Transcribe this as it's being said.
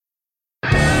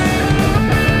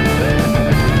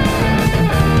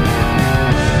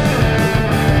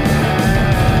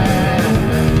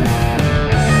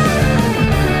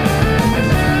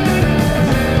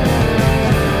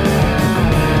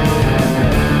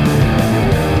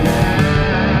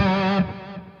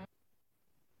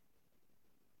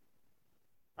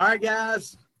right,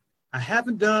 guys. I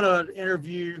haven't done an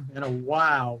interview in a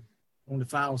while on the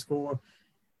Final Score.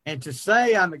 And to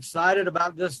say I'm excited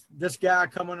about this guy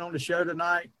coming on the show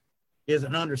tonight is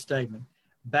an understatement.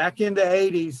 Back in the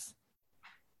 80s,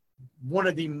 one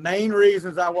of the main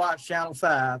reasons I watched Channel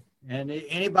 5, and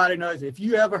anybody knows, if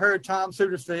you ever heard Tom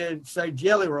Suter say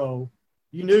Jelly Roll,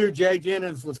 you knew Jay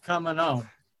Jennings was coming on.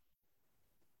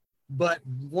 But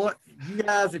what you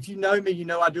guys, if you know me, you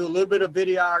know I do a little bit of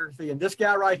videography, and this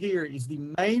guy right here is the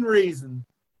main reason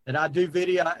that I did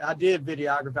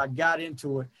videography. I got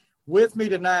into it. With me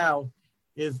to now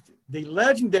is the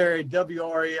legendary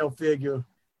WRAL figure,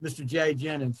 Mr. Jay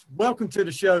Jennings. Welcome to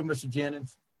the show, Mr.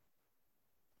 Jennings.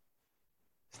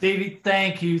 Stevie,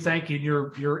 thank you.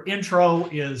 Your intro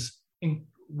is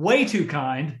way too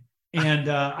kind. And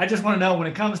I just want to know, when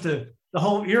it comes to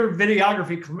your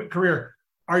videography career,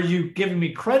 are you giving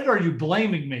me credit or are you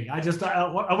blaming me? I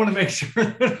want to make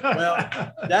sure. Well,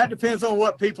 that depends on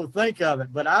what people think of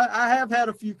it. But I have had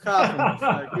a few compliments.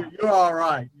 You're all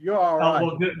right. You're all right. Oh,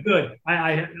 well, good.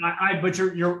 But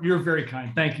you're very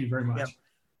kind. Thank you very much. Yeah.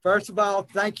 First of all,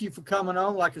 thank you for coming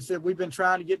on. Like I said, we've been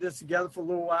trying to get this together for a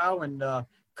little while, and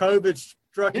COVID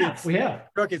struck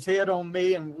its head on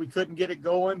me, and we couldn't get it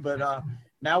going. But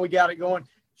now we got it going.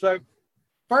 So,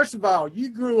 first of all,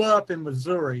 you grew up in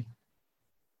Missouri.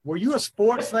 Were you a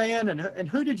sports fan, and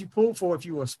who did you pull for if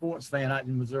you were a sports fan out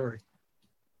in Missouri?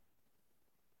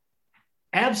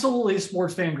 Absolutely a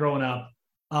sports fan growing up.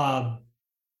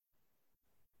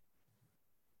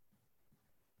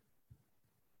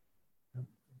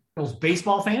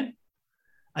 Baseball fan,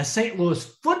 a St. Louis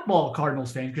football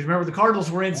Cardinals fan, because remember the Cardinals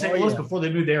were in St. Louis before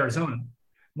they moved to Arizona.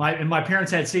 My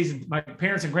parents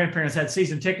and grandparents had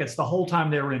season tickets the whole time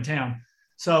they were in town,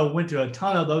 so went to a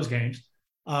ton of those games.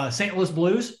 St. Louis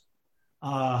Blues,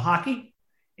 hockey,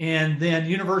 and then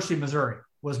University of Missouri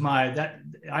was I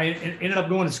ended up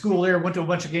going to school there, went to a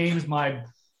bunch of games. My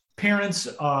parents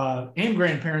and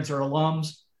grandparents are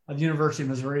alums of the University of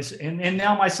Missouri, and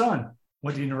now my son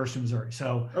went to University of Missouri.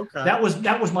 So that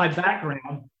was my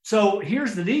background. So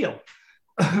here's the deal.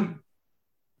 I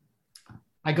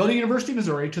go to University of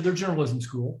Missouri to their journalism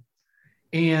school,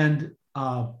 and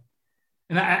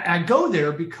I go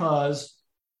there because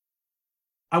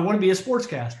I want to be a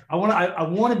sportscaster. I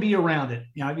want to be around it.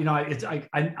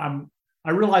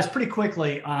 I realized pretty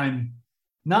quickly I'm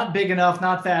not big enough,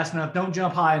 not fast enough, don't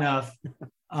jump high enough,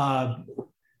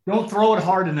 don't throw it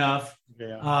hard enough,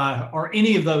 or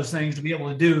any of those things to be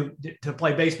able to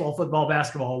play baseball, football,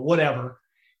 basketball, whatever.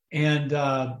 And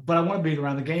but I want to be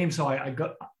around the game, so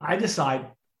I decide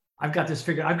I've got this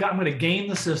figured. I'm going to game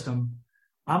the system.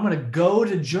 I'm going to go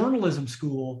to journalism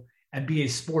school and be a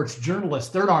sports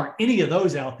journalist. There aren't any of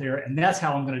those out there, and that's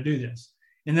how I'm going to do this.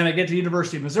 And then I get to the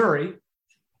University of Missouri,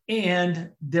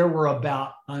 and there were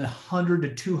about 100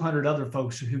 to 200 other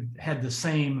folks who had the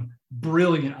same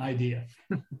brilliant idea.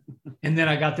 And then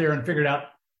I got there and figured out,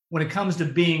 when it comes to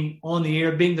being on the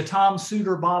air, being the Tom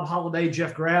Suter, Bob Holliday,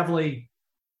 Jeff Gravely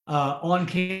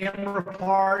on-camera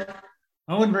part,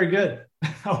 I wasn't very good.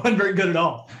 I wasn't very good at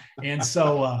all. And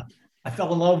so I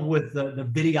fell in love with the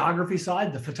videography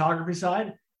side, the photography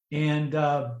side, and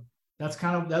that's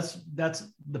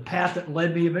the path that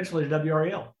led me eventually to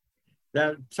WRAL.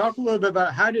 Now, talk a little bit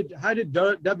about how did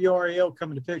WRAL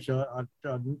come into picture?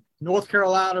 North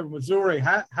Carolina, Missouri.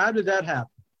 How did that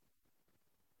happen?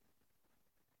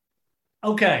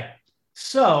 Okay,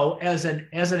 so as an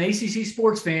ACC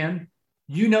sports fan,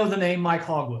 you know the name Mike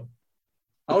Hogwood.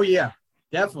 Oh yeah,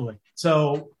 definitely.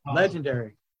 So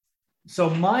legendary.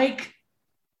 So Mike,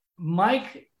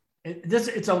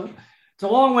 it's a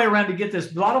long way around to get this.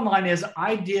 Bottom line is,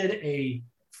 I did a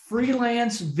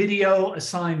freelance video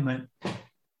assignment,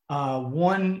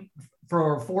 one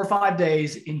for 4 or 5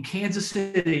 days in Kansas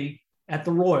City at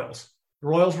the Royals. The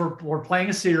Royals were playing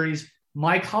a series.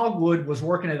 Mike Hogwood was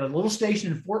working at a little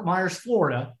station in Fort Myers,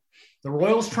 Florida. The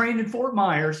Royals trained in Fort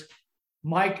Myers.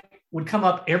 Mike would come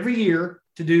up every year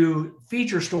to do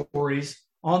feature stories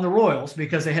on the Royals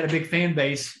because they had a big fan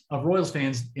base of Royals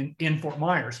fans in Fort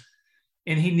Myers.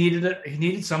 And he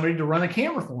needed somebody to run a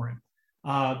camera for him.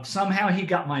 Somehow he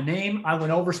got my name. I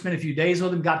went over, spent a few days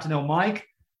with him, got to know Mike.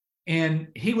 And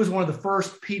he was one of the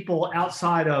first people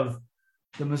outside of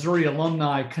the Missouri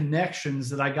alumni connections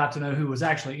that I got to know who was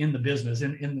actually in the business,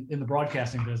 in the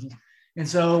broadcasting business. And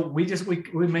so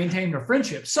we maintained a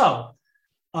friendship. So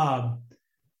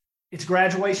it's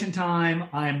graduation time.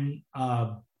 I'm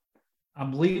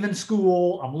leaving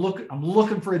school. I'm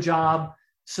looking for a job.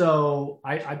 So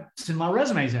I send my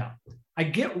resumes out. I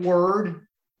get word.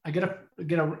 I get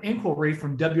an inquiry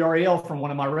from WRAL from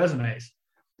one of my resumes.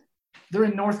 they're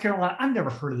in North Carolina. I've never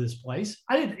heard of this place.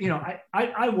 I didn't,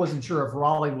 I wasn't sure if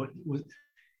Raleigh was,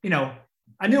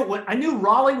 I knew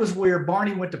Raleigh was where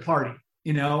Barney went to party.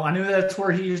 I knew that's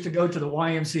where he used to go to the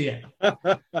YMCA.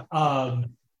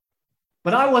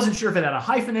 But I wasn't sure if it had a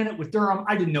hyphen in it with Durham.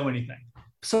 I didn't know anything.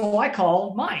 So I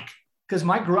called Mike because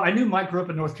I knew Mike grew up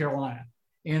in North Carolina.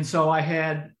 And so I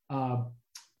had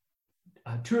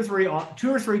two or three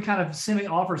kind of semi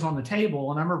offers on the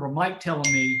table. And I remember Mike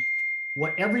telling me,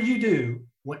 whatever you do,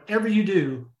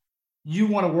 you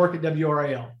want to work at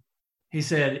WRAL. He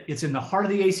said, it's in the heart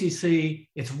of the ACC.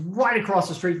 It's right across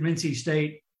the street from NC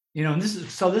State. And this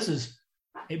is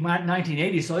in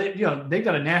 1980. So they've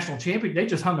got a national champion. They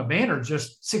just hung a banner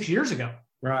just 6 years ago.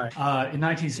 Right. In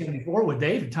 1974 with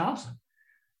David Thompson.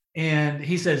 And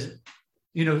he says,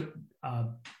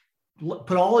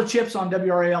 put all the chips on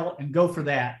WRAL and go for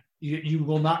that. You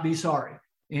will not be sorry.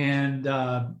 And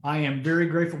I am very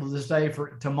grateful to this day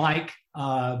to Mike.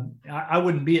 I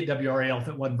wouldn't be at WRAL if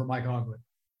it wasn't for Mike Ogwood.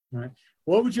 Right.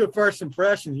 What was your first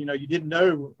impression? You didn't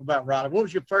know about Raleigh. What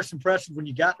was your first impression when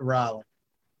you got to Raleigh?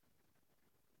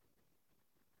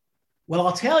 Well,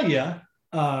 I'll tell you.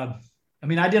 I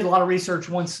did a lot of research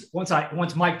once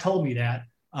Mike told me that.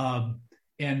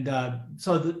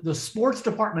 So the sports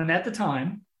department at the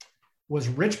time was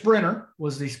Rich Brenner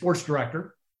was the sports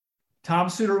director. Tom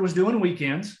Suter was doing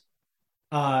weekends.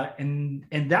 And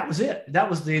that was it. That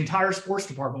was the entire sports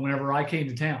department whenever I came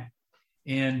to town.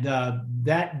 And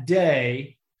that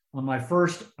day on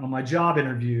my job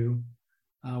interview,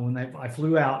 when I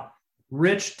flew out,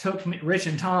 Rich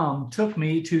and Tom took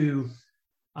me to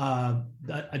a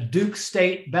Duke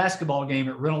State basketball game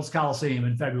at Reynolds Coliseum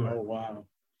in February. Oh, wow.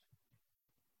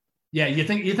 Yeah. You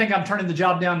think I'm turning the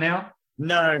job down now?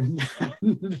 No,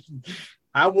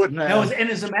 I wouldn't have. No, and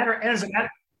as a matter of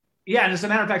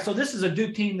fact, so this is a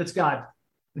Duke team that's got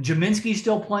Jaminski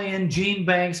still playing, Gene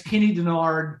Banks, Kenny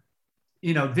Denard,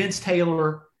 Vince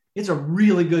Taylor. It's a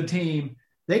really good team.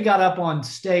 They got up on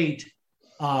state.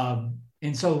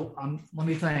 And so let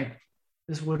me think.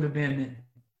 This would have been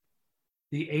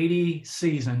the 80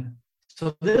 season.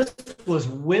 So this was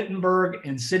Wittenberg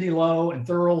and Sidney Lowe and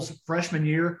Thurl's freshman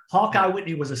year. Hawkeye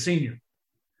Whitney was a senior.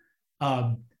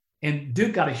 And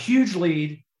Duke got a huge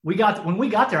lead. When we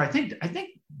got there, I think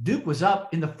Duke was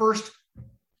up in the first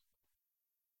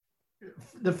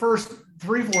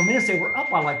 3-4 minutes. They were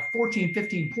up by like 14,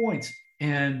 15 points.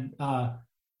 And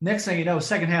next thing you know,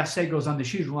 second half, State goes on the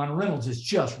huge run. Reynolds is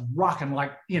just rocking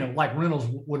like Reynolds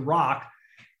would rock.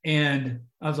 And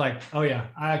I was like, oh yeah,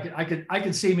 I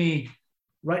could see me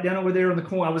right down over there in the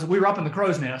corner. We were up in the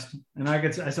crow's nest, and I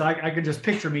could just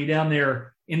picture me down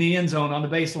there in the end zone on the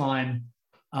baseline.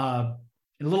 And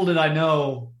little did I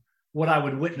know what I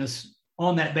would witness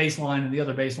on that baseline and the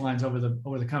other baselines over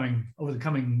the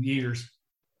coming years.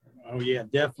 Oh yeah, you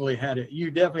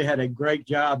definitely had a great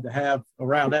job to have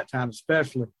around that time,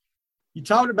 especially. You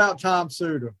talked about Tom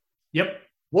Suter. Yep.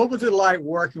 What was it like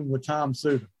working with Tom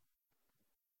Suter?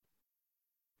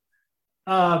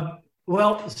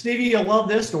 Well, Stevie, you'll love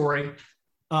this story.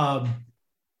 I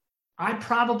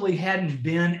probably hadn't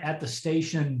been at the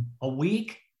station a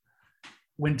week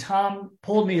when Tom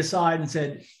pulled me aside and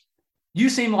said, you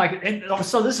seem like, and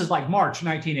so this is like March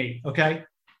 1980, okay?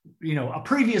 A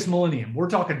previous millennium. We're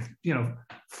talking,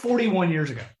 41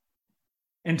 years ago.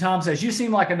 And Tom says, you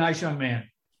seem like a nice young man.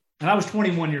 And I was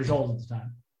 21 years old at the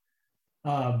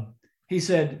time. He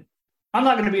said, I'm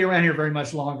not going to be around here very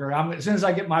much longer. As soon as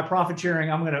I get my profit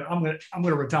sharing, I'm going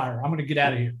to retire. I'm going to get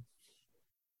out of here.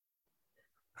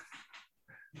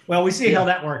 Well, we see how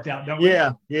that worked out, don't we?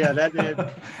 Yeah,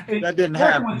 that didn't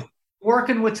happen.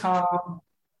 Working with Tom,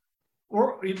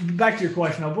 or back to your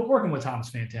question, but working with Tom is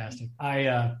fantastic.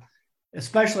 I,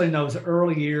 especially in those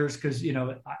early years, because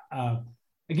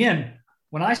again,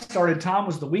 when I started, Tom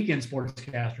was the weekend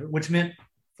sportscaster, which meant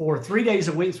for 3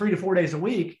 to 4 days a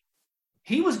week,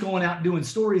 he was going out and doing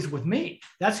stories with me.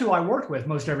 That's who I worked with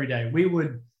most every day. We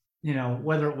would,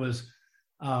 whether it was,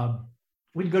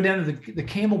 we'd go down to the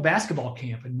Campbell basketball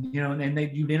camp and,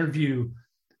 and you'd interview,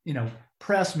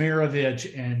 Press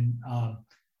Maravich and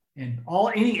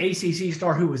any ACC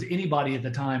star who was anybody at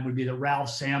the time would be the Ralph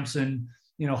Sampson,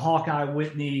 Hawkeye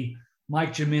Whitney,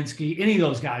 Mike Jaminski, any of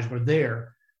those guys were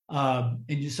there.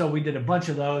 So we did a bunch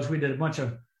of those. We did a bunch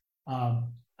of, a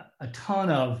ton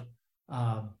of,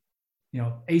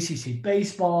 ACC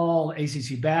baseball,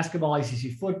 ACC basketball,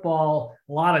 ACC football,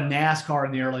 a lot of NASCAR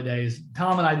in the early days.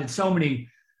 Tom and I did so many.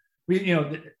 We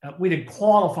did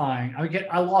qualifying.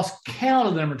 I lost count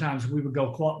of the number of times we would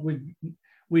go.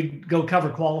 We'd go cover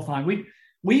qualifying.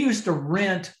 We used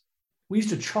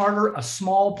to charter a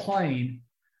small plane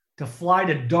to fly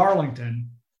to Darlington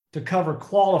to cover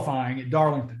qualifying at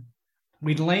Darlington.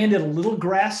 We'd landed a little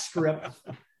grass strip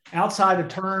outside of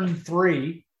turn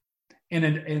 3,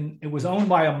 and it was owned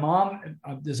by a mom,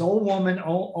 this old man and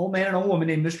old woman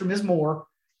named Mr. and Ms. Moore.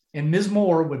 And Ms.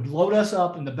 Moore would load us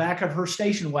up in the back of her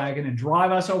station wagon and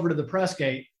drive us over to the press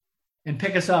gate and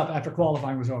pick us up after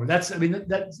qualifying was over.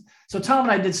 So Tom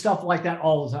and I did stuff like that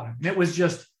all the time. And it was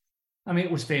just,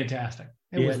 it was fantastic.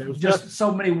 It was just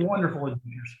so many wonderful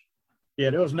adventures. Yeah,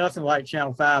 there was nothing like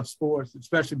Channel 5 sports,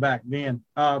 especially back then.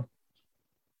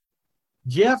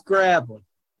 Jeff Gravely.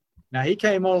 Now, he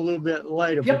came on a little bit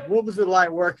later, Yep. but what was it like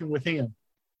working with him?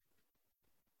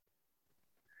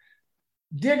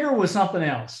 Digger was something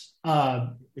else.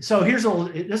 So here's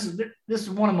this is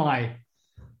one of my,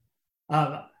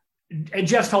 and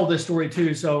Jeff's told this story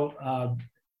too. So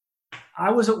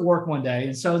I was at work one day,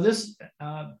 and so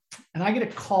and I get a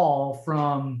call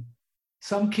from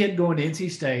some kid going to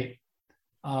NC State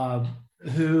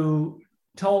who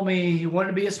told me he wanted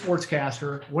to be a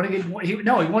sportscaster. He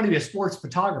wanted to be a sports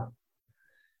photographer,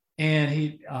 and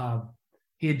he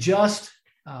had just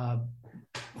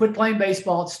quit playing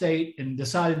baseball at State and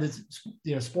decided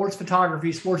that sports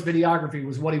photography, sports videography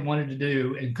was what he wanted to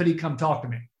do, and could he come talk to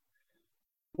me?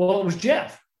 Well, it was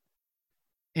Jeff,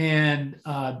 and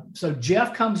so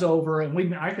Jeff comes over,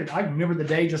 and I remember the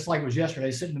day just like it was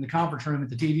yesterday, sitting in the conference room at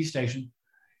the TV station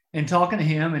and talking to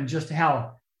him, and just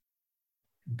how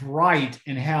bright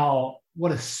and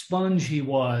what a sponge he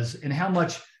was, and how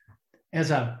much at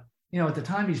the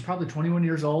time he's probably 21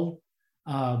 years old,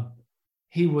 how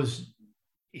much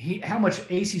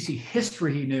ACC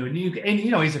history he knew, and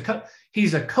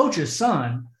he's a coach's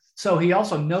son, so he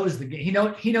also knows the game.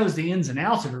 He knows the ins and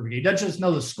outs of every game. He doesn't just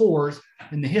know the scores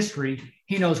and the history.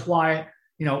 He knows why,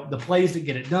 the plays that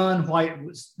get it done, why it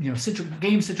was,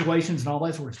 game situations and all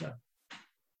that sort of stuff.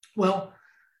 Well,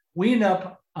 we end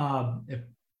up hiring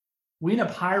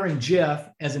Jeff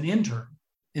as an intern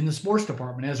in the sports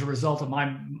department as a result of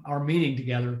our meeting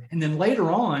together. And then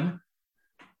later on,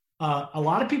 a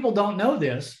lot of people don't know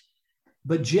this,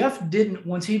 but Jeff didn't,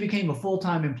 once he became a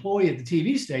full-time employee at the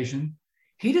TV station,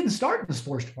 he didn't start in the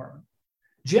sports department.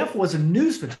 Jeff was a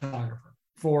news photographer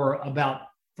for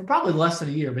probably less than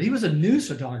a year, but he was a news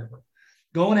photographer,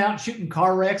 going out and shooting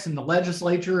car wrecks in the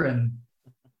legislature and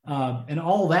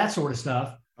all that sort of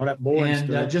stuff. Oh, that boring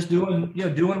stuff. Just doing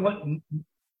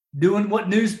what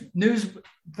news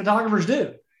photographers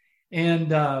do.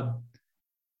 And so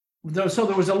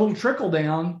there was a little trickle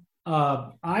down.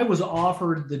 I was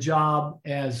offered the job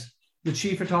as the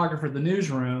chief photographer of the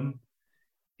newsroom.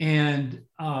 And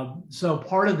so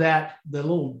part of that, the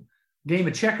little game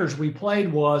of checkers we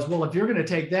played was, well, if you're going to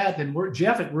take that, then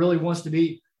Jeff really wants to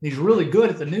be, he's really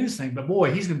good at the news thing, but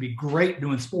boy, he's going to be great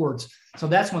doing sports. So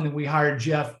that's when we hired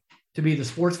Jeff to be the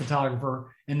sports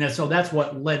photographer. And so that's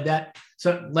what led us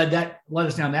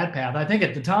down that path. I think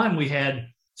at the time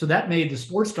so that made the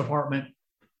sports department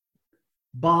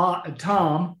Bob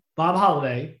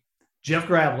Holliday, Jeff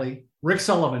Gravely, Rick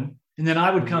Sullivan, and then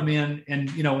I would come in and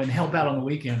help out on the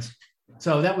weekends.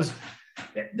 So that was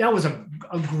a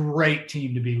great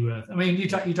team to be with. I mean, you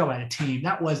talk about a team.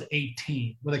 That was a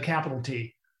team with a capital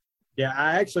T. Yeah,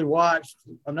 I actually watched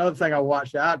another thing.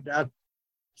 I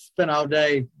spent all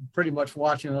day pretty much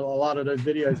watching a lot of those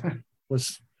videos.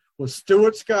 was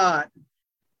Stuart Scott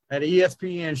at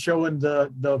ESPN showing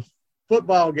the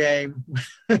football game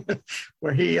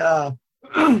where he got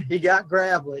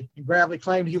Gravely, and Gravely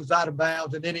claimed he was out of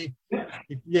bounds, and then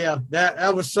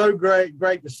that was so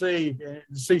great to see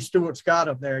Stuart Scott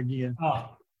up there again.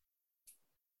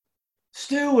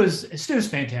 Stu's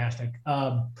fantastic.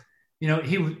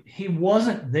 He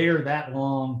wasn't there that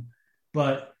long,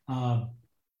 but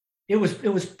it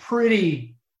was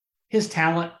pretty. His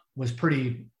talent was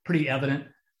pretty evident.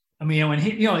 I mean, when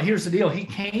here's the deal: he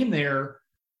came there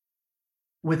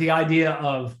with the idea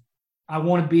of, I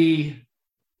want to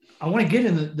get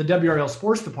in the WRL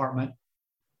sports department,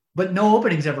 but no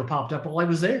openings ever popped up while I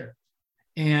was there.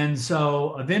 And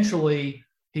so eventually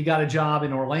he got a job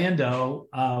in Orlando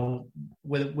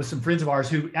with some friends of ours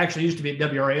who actually used to be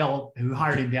at WRL, who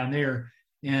hired him down there,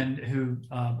 and who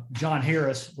John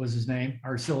Harris was his name,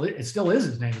 or it still is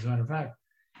his name, as a matter of fact.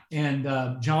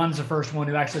 And John's the first one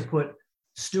who actually put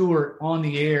Stuart on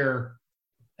the air,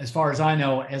 as far as I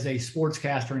know, as a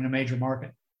sportscaster in a major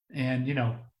market. And,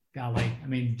 golly, I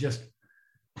mean, just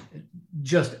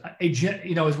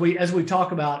as we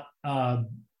talk about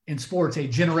in sports, a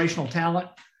generational talent.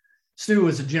 Stu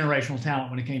was a generational talent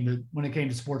when it came to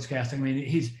sportscasting. I mean,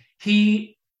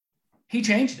 he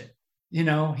changed it. He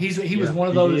was one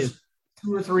of those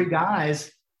 2 or 3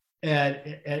 guys at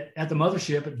the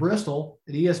mothership at Bristol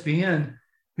at ESPN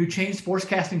who changed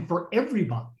sportscasting for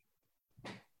everybody.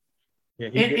 Yeah,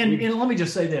 and let me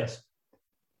just say this.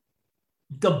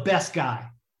 The best guy,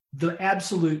 the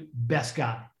absolute best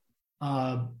guy.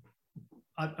 A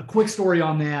quick story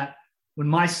on that. When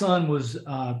my son was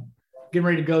getting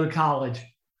ready to go to college,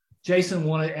 Jason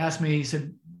asked me, he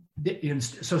said,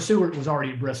 so Stewart was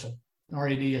already at Bristol,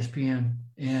 already at ESPN,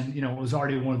 and, was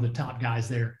already one of the top guys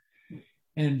there.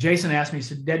 And Jason asked me, he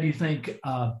said, Dad, do you think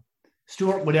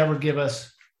Stewart would ever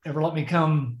let me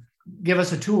come give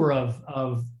us a tour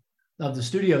of the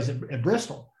studios at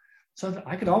Bristol? So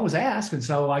I could always ask. And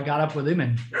so I got up with him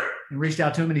and reached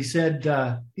out to him, and he said,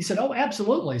 oh,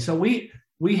 absolutely. So we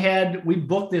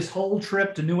booked this whole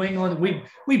trip to New England.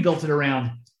 We built it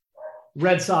around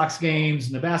Red Sox games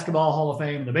and the Basketball Hall of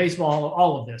Fame, the baseball,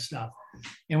 all of this stuff.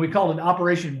 And we called it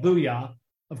Operation Booyah,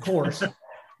 of course.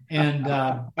 And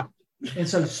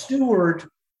so Stewart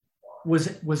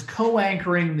was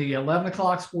co-anchoring the 11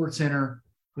 o'clock Sports Center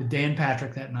with Dan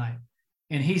Patrick that night.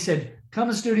 And he said, come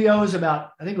to studios I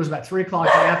think it was about 3 o'clock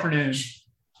in the afternoon.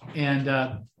 And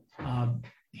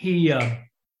he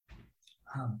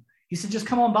said, just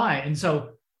come on by. And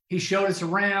so he showed us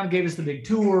around, gave us the big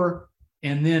tour,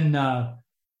 and then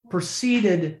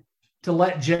proceeded to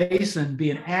let Jason be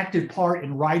an active part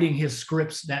in writing his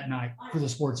scripts that night for the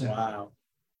Sports Center.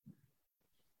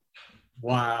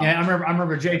 Wow. Yeah, I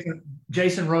remember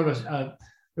Jason wrote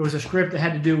there was a script that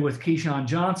had to do with Keyshawn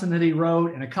Johnson that he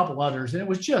wrote and a couple others. And it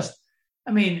was just,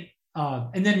 and then,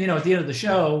 at the end of the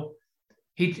show,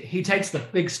 he takes the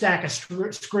big stack of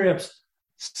scripts,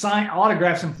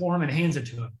 autographs them for him, and hands it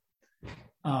to him.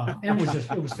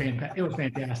 It was fantastic. It was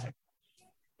fantastic.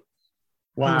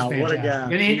 Wow, what a guy!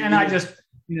 And I just,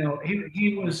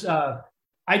 he was.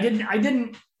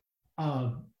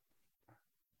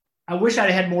 I wish I'd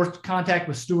had more contact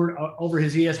with Stewart over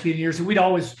his ESPN years. So we'd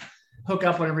always hook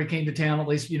up whenever he came to town. At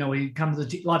least, he'd come to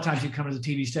a lot of times he'd come to the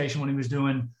TV station when he was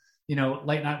doing,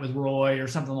 Late Night with Roy or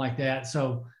something like that.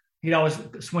 So he'd always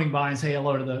swing by and say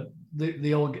hello to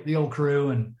the old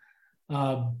crew. And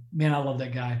man, I love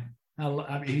that guy.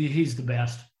 He's the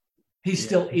best. He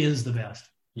still is the best.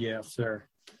 Yes, sir.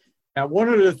 Now, one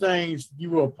of the things you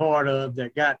were a part of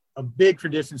that got a big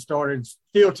tradition started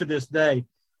still to this day,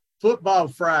 Football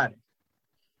Friday.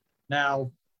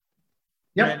 Now,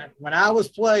 when I was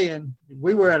playing,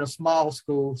 we were at a small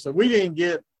school, so we didn't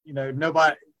get,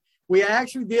 nobody. We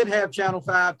actually did have Channel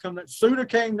 5 come. Suter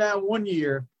came down one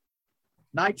year,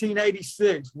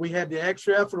 1986. We had the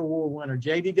Extra Effort Award winner,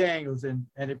 J.D. Daniels, and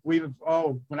if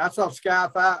when I saw Sky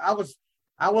 5,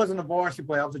 I wasn't a varsity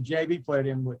player. I was a JV player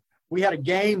then, but we had a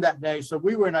game that day, so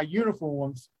we were in our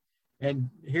uniforms, and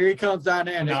here he comes down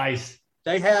there. And nice.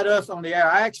 They had us on the air.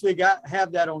 I actually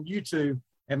have that on YouTube,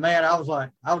 and man, I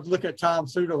was looking at Tom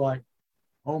Suter like,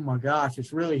 oh my gosh,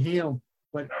 it's really him.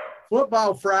 But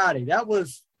Football Friday, that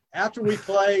was after we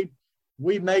played.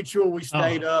 We made sure we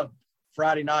stayed up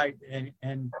Friday night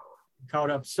and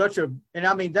caught up.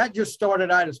 That just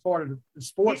started out as part of the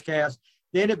sportscast.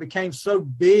 Then it became so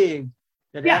big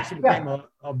that it actually became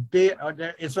a bit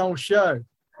its own show.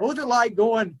 What was it like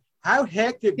going? How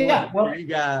hectic was it for you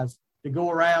guys to go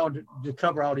around to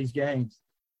cover all these games?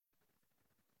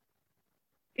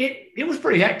 It was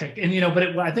pretty hectic, and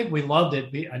but I think we loved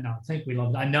it. I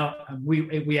know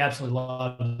we absolutely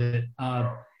loved it.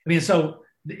 So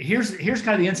here's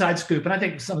kind of the inside scoop, and I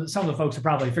think some of the folks have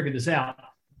probably figured this out.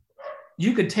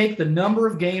 You could take the number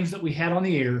of games that we had on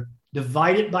the air,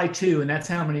 divide it by 2, and that's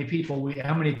how many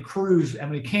crews, how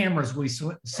many cameras we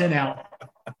sent out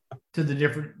to the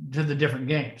different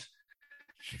games.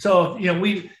 So,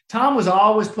 Tom was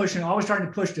always trying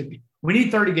to push we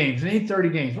need 30 games. We need 30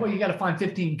 games. Well, you got to find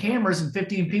 15 cameras and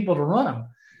 15 people to run them.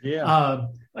 Yeah.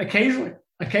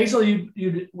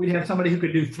 Occasionally we'd have somebody who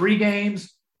could do 3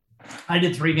 games. I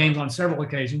did 3 games on several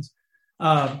occasions.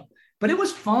 But it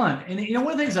was fun. And,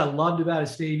 one of the things I loved about it,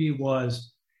 Stevie,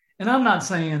 was, and I'm not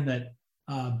saying that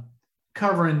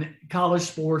covering college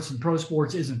sports and pro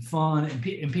sports isn't fun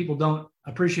and people don't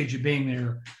appreciate you being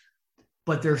there.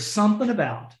 But there's something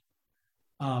about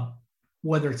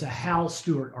whether it's a Hal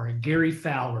Stewart or a Gary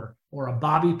Fowler or a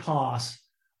Bobby Poss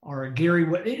or a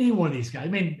any one of these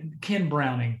guys, Ken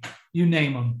Browning, you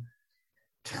name them,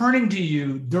 turning to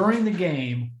you during the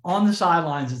game on the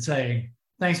sidelines and saying,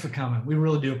 thanks for coming. We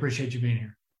really do appreciate you being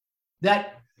here.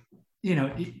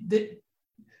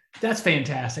 That's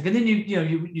fantastic. And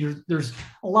then there's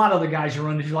a lot of other guys you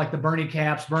run into, like the Bernie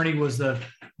Caps. Bernie was the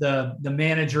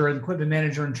manager, the equipment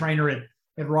manager and trainer at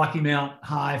Rocky Mount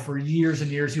High for years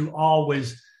and years, who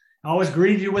always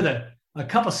greeted you with a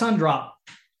cup of Sun Drop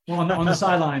on the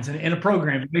sidelines and a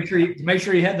program to make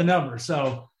sure you had the number.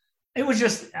 So it was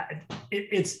just,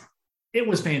 it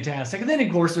was fantastic. And then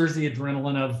of course there's the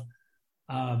adrenaline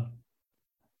of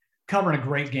covering a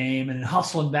great game and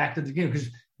hustling back to the game. Because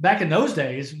back in those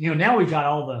days, now we've got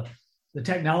all the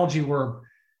technology where,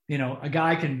 a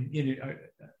guy can,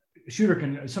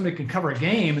 somebody can cover a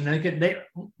game, and they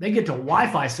get to a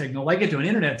Wi-Fi signal, they get to an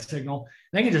internet signal,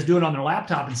 they can just do it on their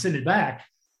laptop and send it back.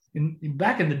 And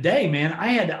back in the day, man, I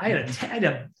had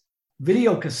a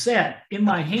video cassette in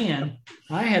my hand.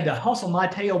 I had to hustle my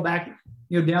tail back,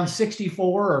 down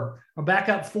 64 or back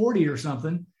up 40 or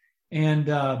something, and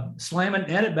slam it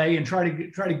in edit bay and try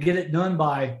to get it done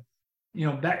by,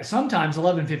 back sometimes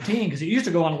 11:15, because it used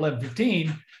to go on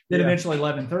 11:15, then eventually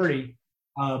 11:30.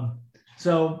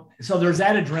 So there's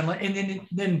that adrenaline. And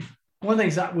then one of the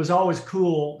things that was always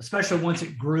cool, especially once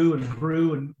it grew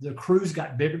and the crews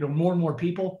got bigger, to more and more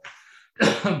people,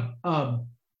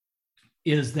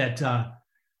 is that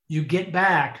you get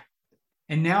back,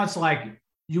 and now it's like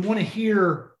you want to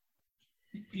hear,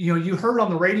 you heard on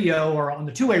the radio or on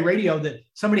the two-way radio that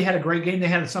somebody had a great game. They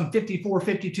had some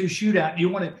 54-52 shootout. You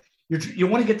want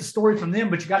to get the story from them,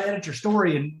 but you got to edit your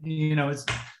story. And,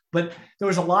 but there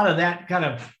was a lot of that kind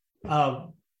of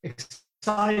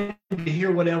excited to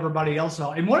hear what everybody else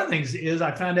saw. And one of the things is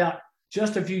I found out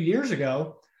just a few years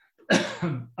ago,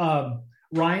 Ryan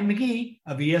McGee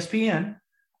of ESPN,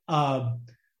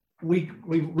 we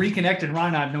reconnected. Ryan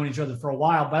and I have known each other for a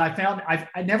while, but I found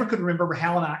I never could remember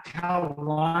how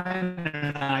Ryan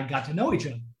and I got to know each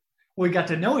other. We got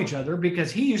to know each other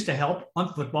because he used to help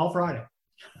on Football Friday.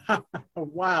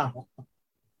 Wow.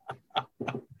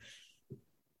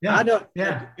 Yeah. I know.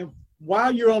 Yeah.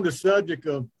 While you're on the subject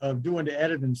of doing the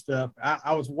editing stuff,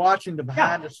 I was watching the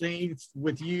behind the scenes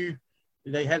with you.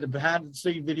 They had the behind the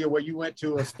scenes video where you went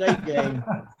to a state game.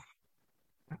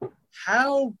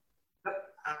 How,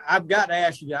 I've got to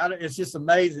ask you, it's just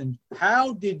amazing.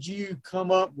 How did you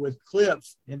come up with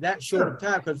clips in that short of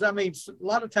time? Because, I mean, a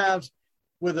lot of times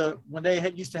when they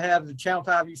used to have the Channel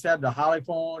 5, used to have the Holly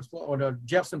Farms or the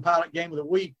Jefferson Pilot game of the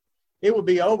week, it would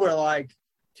be over like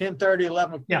 10:30,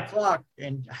 11 o'clock.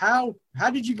 And how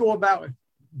did you go about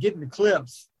getting the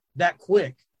clips that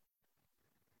quick?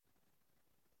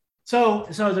 So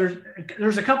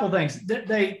there's a couple things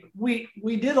that we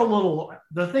did a little.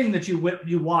 The thing that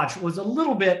you watched was a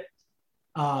little bit.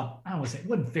 I don't want to say it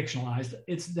wasn't fictionalized.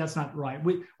 That's not right.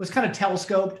 We was kind of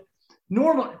telescoped.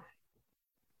 Normally,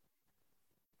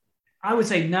 I would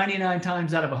say 99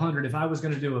 times out of 100, if I was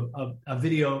going to do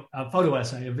a photo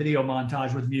essay, a video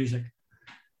montage with music,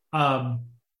 I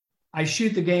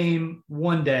shoot the game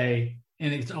one day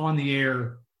and it's on the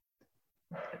air.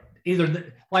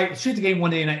 Shoot the game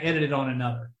one day and I edit it on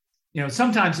another.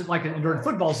 Sometimes like during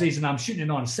football season, I'm shooting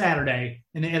it on a Saturday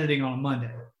and editing on a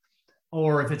Monday.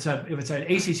 Or if it's an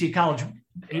ACC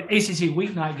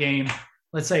weeknight game,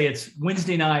 let's say it's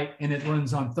Wednesday night and it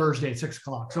runs on Thursday at 6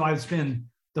 o'clock. So I would spend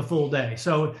the full day.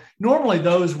 So normally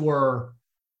they were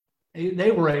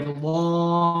a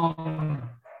long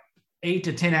 8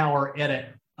 to 10 hour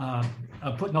edit of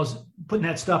putting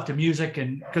that stuff to music.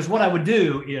 And because what I would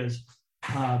do is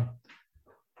I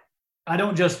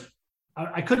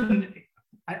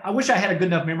wish I had a good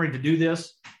enough memory to do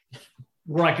this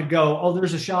where I could go, oh,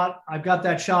 there's a shot. I've got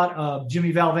that shot of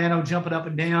Jimmy Valvano jumping up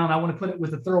and down. I want to put it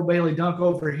with a Thurl Bailey dunk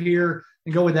over here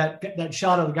and go with that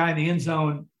shot of the guy in the end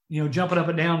zone, jumping up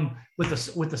and down with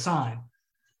the sign.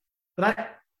 But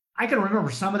I can remember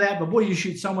some of that, but boy, you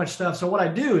shoot so much stuff. So what I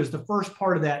do is the first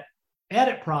part of that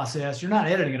edit process, you're not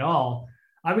editing at all.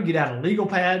 I would get out a legal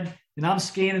pad and I'm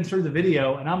scanning through the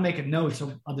video and I'm making notes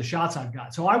of the shots I've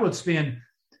got. So I would spend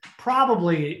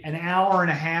probably an hour and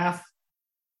a half,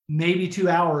 maybe 2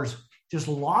 hours just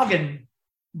logging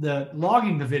the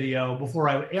video before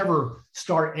I would ever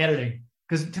start editing.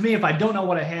 Because to me, if I don't know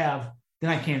what I have, then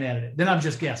I can't edit it. Then I'm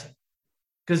just guessing.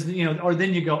 Because, or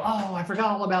then you go, oh, I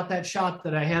forgot all about that shot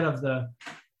that I had of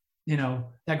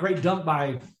that great dunk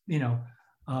by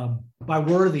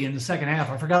Worthy in the second half.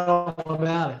 I forgot all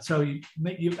about it. So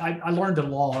I learned to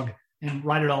log and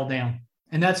write it all down.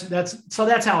 And that's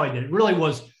how I did it.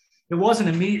 It wasn't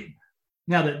immediate.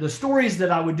 Now the stories that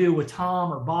I would do with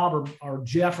Tom or Bob or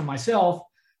Jeff or myself,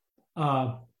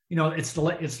 it's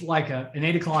like an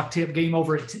 8 o'clock tip, game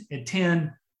over at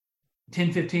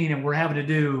 10:15, and we're having to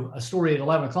do a story at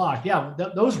 11 o'clock. Yeah,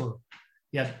 those were,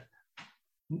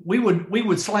 we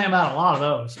would slam out a lot of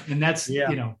those, and that's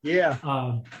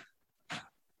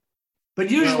but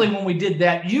usually when we did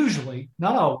that,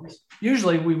 not always,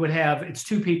 we would have, it's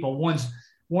two people. One's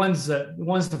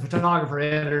the photographer,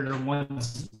 editor,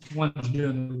 one's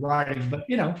doing the writing. But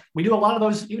we do a lot of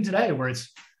those even today, where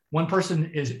it's one person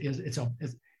is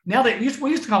Now we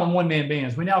used to call them one-man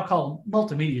bands. We now call them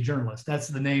multimedia journalists. That's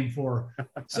the name for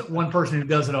one person who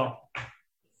does it all.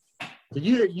 So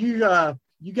you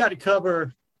got to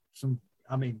cover some,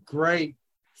 great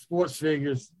sports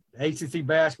figures, ACC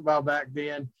basketball back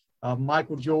then,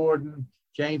 Michael Jordan,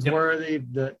 James Worthy.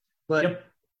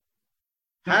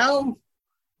 How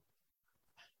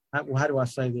do I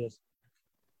say this?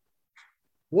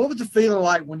 What was the feeling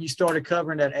like when you started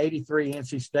covering that '83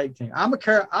 NC State team? I'm a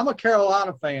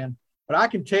Carolina fan, but I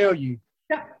can tell you,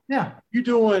 you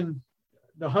doing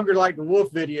the Hunger Like the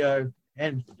Wolf video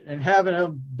and having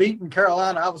them beating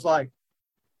Carolina, I was like,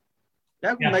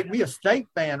 that would make me a State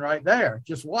fan right there,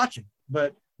 just watching.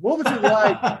 But what was it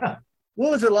like?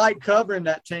 What was it like covering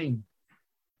that team?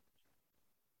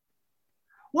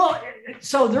 Well,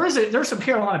 so there's some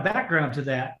Carolina background to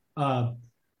that.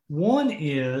 One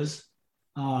is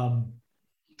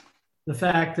the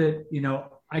fact that,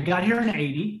 I got here in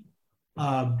 80.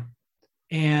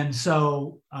 And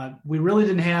so we really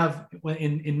didn't have,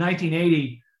 in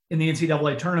 1980, in the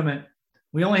NCAA tournament,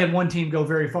 we only had one team go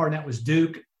very far, and that was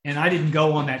Duke. And I didn't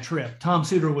go on that trip. Tom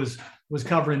Suter was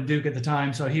covering Duke at the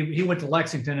time. So he went to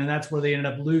Lexington, and that's where they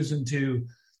ended up losing to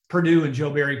Purdue and Joe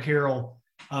Barry Carroll,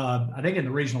 I think in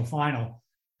the regional final.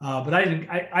 But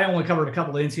I only covered a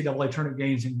couple of NCAA tournament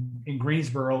games in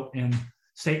Greensboro, and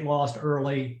State lost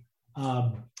early.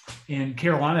 And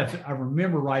Carolina, if I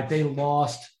remember right, they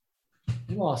lost,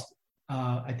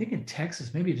 I think in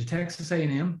Texas, maybe to Texas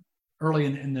A&M early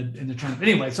in the tournament.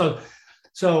 Anyway,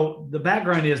 so the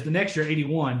background is the next year,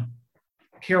 81,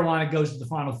 Carolina goes to the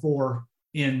Final Four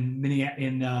in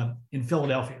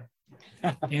Philadelphia.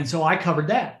 And so I covered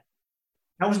that.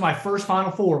 That was my first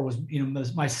Final Four, was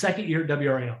my second year at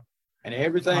WRL. And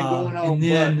everything going on.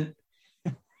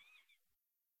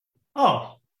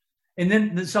 And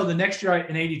then, so the next year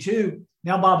in 82,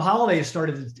 now Bob Holliday has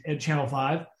started at Channel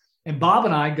 5, and Bob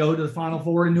and I go to the Final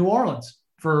Four in New Orleans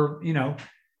for, and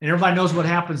everybody knows what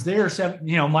happens there.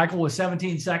 Michael was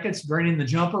 17 seconds draining the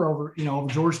jumper over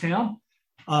Georgetown.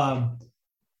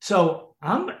 So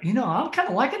I'm kind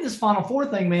of liking this Final Four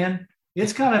thing, man.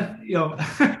 It's kind of,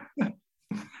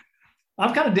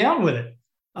 I'm kind of down with it.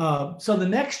 So the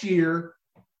next year,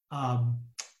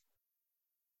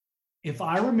 if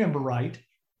I remember right,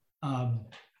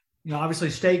 obviously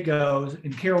State goes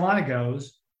and Carolina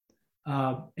goes.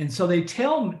 And so they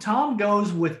tell Tom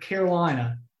goes with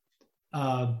Carolina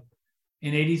in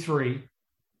 83.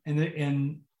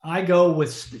 And I go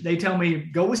with, they tell me,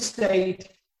 go with State.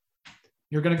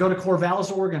 You're going to go to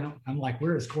Corvallis, Oregon. I'm like,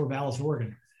 where is Corvallis,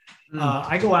 Oregon?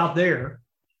 I go out there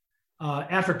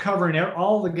after covering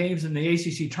all the games in the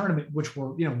ACC tournament, which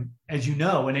were, as you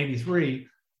know, in 83,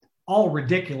 all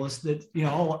ridiculous. That,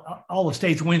 all the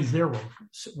State's wins there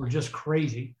were just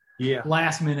crazy. Yeah.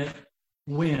 Last minute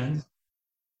wins.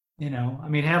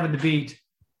 Having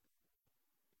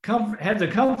to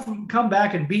come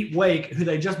back and beat Wake, who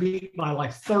they just beat by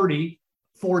like 30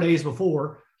 4 days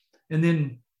before, and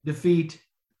then defeat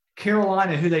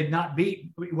Carolina, who they'd not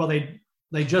beat. Well, they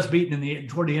just beaten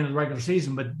toward the end of the regular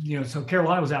season, but so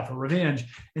Carolina was out for revenge,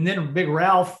 and then Big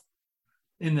Ralph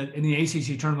in the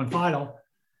ACC tournament final.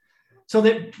 So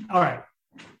all right.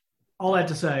 All that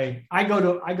to say, I go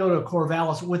to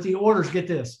Corvallis with the orders. Get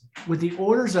this, with the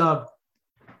orders of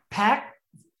pack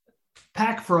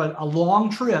for a long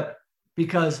trip,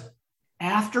 because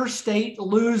after State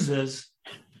loses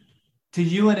to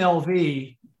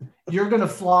UNLV, you're going to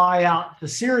fly out to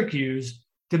Syracuse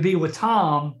to be with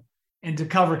Tom and to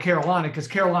cover Carolina, because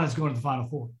Carolina's going to the Final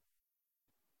Four.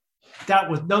 That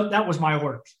was my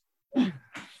orders.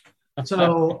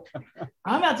 So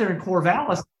I'm out there in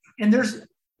Corvallis, and there's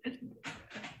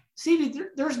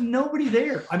nobody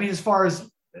there. As far as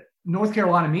North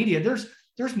Carolina media,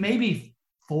 there's maybe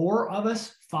 5 of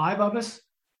us.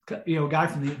 Guy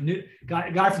from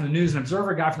the News and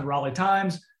Observer, guy from the Raleigh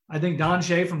Times. I think Don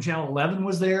Shea from Channel 11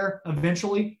 was there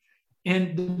eventually,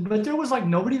 but there was like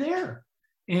nobody there.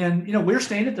 And we're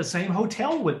staying at the same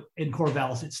hotel in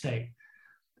Corvallis at State,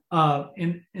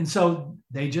 and so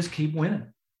they just keep winning.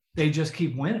 They just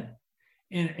keep winning,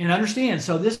 and understand.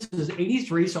 So this is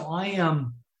 83. So I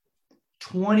am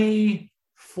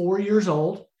 24 years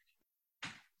old.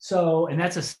 So, and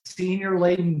that's a senior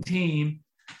laden team.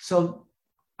 So,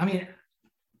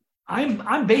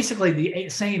 I'm basically the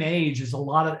same age as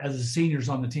as the seniors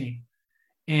on the team.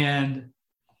 And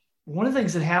one of the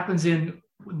things that happens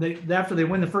after they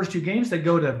win the first 2 games, they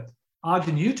go to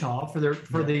Ogden, Utah for the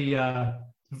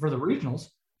regionals.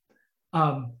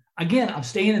 Again, I'm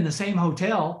staying in the same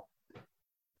hotel.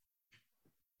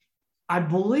 I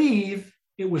believe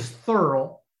it was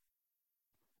Thurl.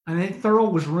 I think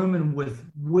Thurl was rooming with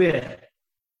Witt.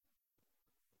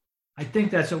 I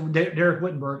think that's Derek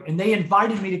Wittenberg, and they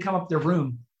invited me to come up their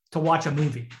room to watch a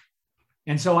movie.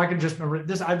 And so I could just remember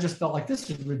this. I just felt like this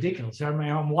is ridiculous. I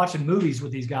mean, I'm watching movies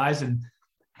with these guys, and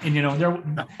they're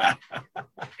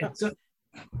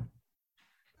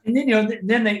and then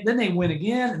then they win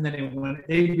again, and then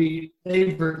they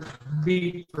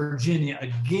beat Virginia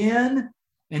again,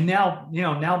 and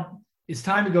now it's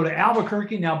time to go to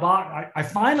Albuquerque. Now, Bob, I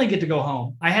finally get to go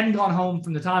home. I hadn't gone home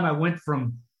from the time I went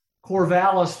from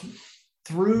Corvallis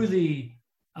through the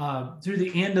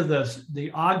end of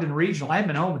the Ogden Regional. I haven't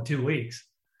been home in 2 weeks.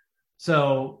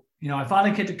 So, I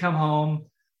finally get to come home,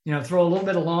 throw a little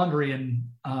bit of laundry and,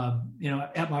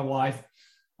 at my wife.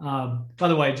 By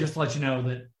the way, just to let you know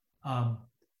that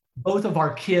both of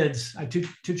our kids, I have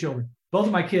two children, both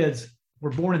of my kids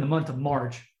were born in the month of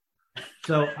March.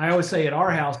 So I always say at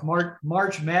our house,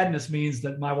 March Madness means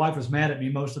that my wife was mad at me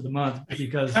most of the month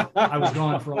because I was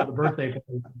gone for all the birthday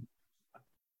parties.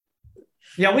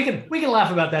 Yeah, we can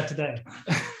laugh about that today.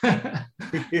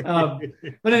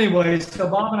 But anyway, so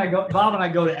Bob and I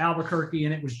go to Albuquerque,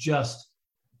 and it was just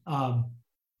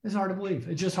it's hard to believe.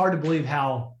 It's just hard to believe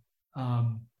how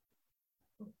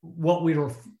what we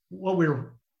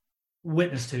were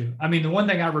witness to. I mean, the one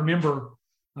thing I remember,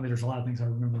 there's a lot of things I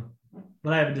remember,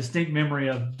 but I have a distinct memory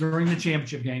of during the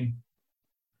championship game,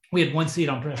 we had one seat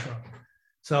on press row.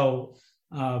 So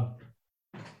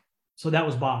that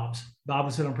was Bob's. Bob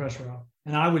would sit on press row.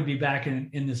 And I would be back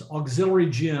in this auxiliary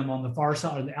gym on the far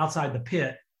side, outside the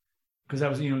pit, because that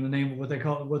was the name of what they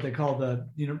call the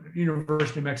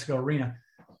University of Mexico Arena.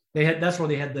 That's where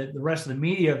they had the rest of the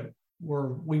media, where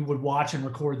we would watch and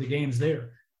record the games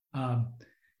there,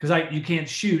 because you can't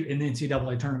shoot in the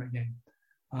NCAA tournament game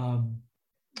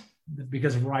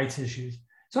because of rights issues.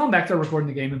 So I'm back there recording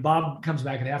the game, and Bob comes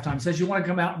back at halftime and says, "You want to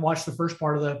come out and watch the first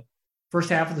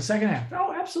half of the second half?"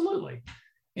 Oh, absolutely.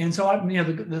 And so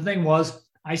the thing was,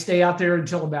 I stay out there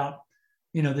until about,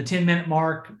 the 10-minute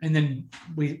mark, and then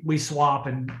we swap.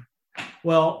 And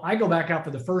well, I go back out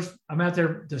for the first, I'm out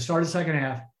there to start the second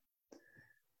half.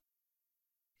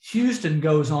 Houston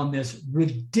goes on this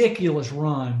ridiculous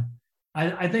run.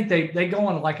 I think they go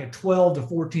on like a 12 to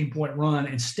 14 point run,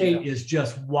 and State is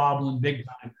just wobbling big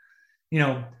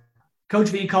time. Coach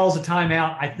V calls a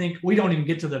timeout. I think we don't even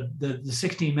get to the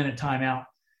 16-minute timeout.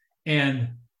 And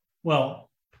well,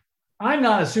 I'm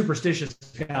not a superstitious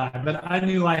guy, but I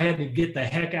knew I had to get the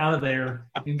heck out of there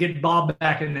and get Bob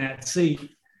back in that seat.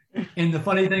 And the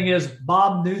funny thing is,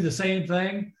 Bob knew the same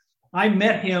thing. I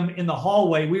met him in the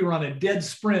hallway. We were on a dead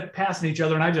sprint passing each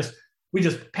other, and we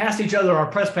just passed each other our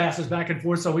press passes back and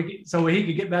forth so he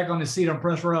could get back on his seat on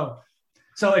press row.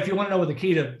 So if you want to know what the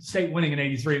key to State winning in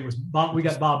 '83, it was Bob. We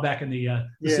got Bob back in the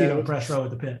seat on press row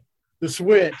at the pit. The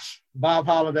switch. Bob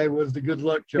Holliday was the good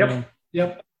luck charm.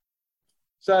 Yep.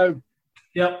 So.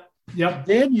 Yep.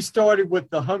 Then you started with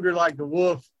the Hunger Like the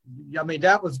Wolf. I mean,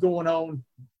 that was going on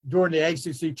during the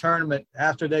ACC tournament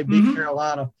after they beat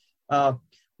Carolina.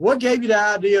 What gave you the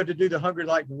idea to do the Hunger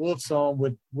Like the Wolf song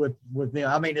with them?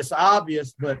 I mean, it's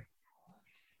obvious, but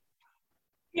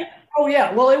yeah. Oh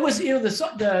yeah. Well, it was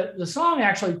the song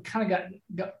actually kind of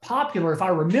got popular, if I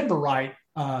remember right,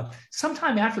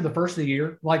 sometime after the first of the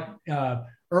year, like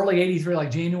early '83,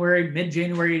 like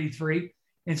mid-January '83.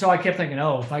 And so I kept thinking,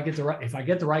 if I get the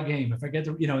right game,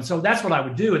 and so that's what I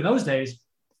would do in those days.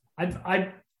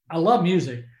 I love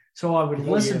music, so I would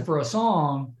listen for a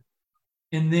song,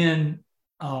 and then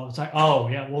it's like, well,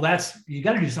 you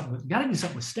got to do something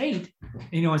with State,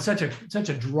 and such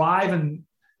a driving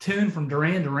tune from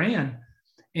Duran,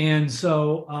 and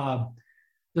so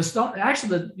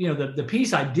the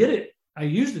piece I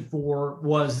used it for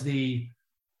was the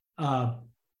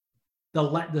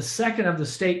second of the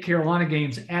State Carolina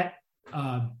games at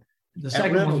the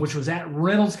second one, which was at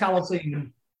Reynolds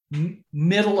Coliseum,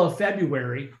 middle of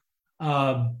February,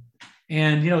 and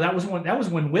that was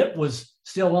when Whip was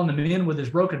still on the mend with his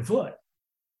broken foot,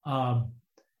 so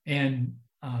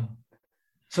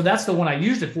that's the one I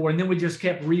used it for, and then we just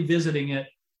kept revisiting it.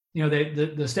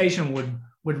 The station would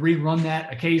rerun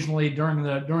that occasionally during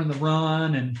the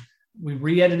run, and we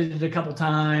re-edited it a couple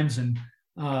times, and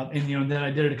then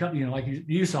I did it a couple, like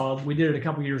you saw, we did it a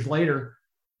couple years later.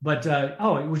 But it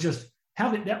was just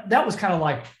that was kind of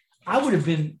like, I would have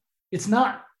been. It's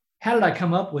not how did I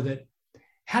come up with it?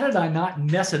 How did I not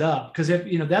mess it up? Because if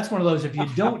that's one of those, if you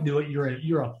don't do it,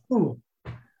 you're a fool.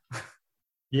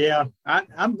 Yeah,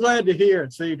 I'm glad to hear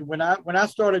it. See, when I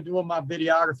started doing my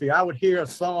videography, I would hear a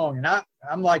song, and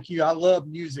I'm like you. I love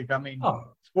music. I mean,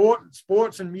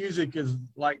 sports and music is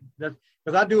like that,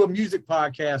 because I do a music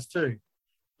podcast too.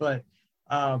 But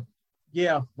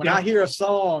when I hear a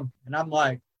song and I'm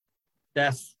like,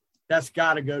 that's that's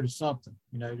got to go to something,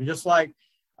 just like,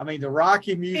 I mean, the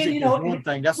Rocky music is one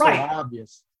thing that's right. so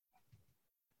obvious.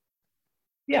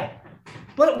 Yeah.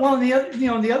 But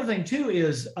the other thing too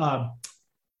is,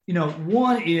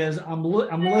 one is I'm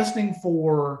listening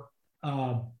for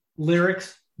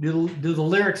lyrics. Do the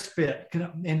lyrics fit?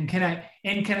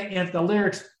 If the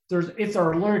lyrics, if there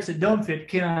are lyrics that don't fit,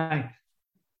 can I,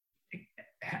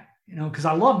 because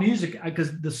I love music,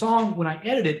 because the song, when I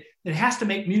edit it has to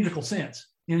make musical sense.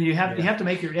 You have to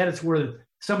make your edits where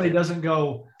somebody doesn't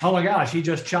go, oh my gosh, he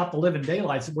just chopped the living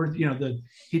daylights. Where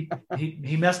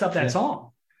he messed up that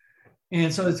song,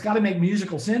 and so it's got to make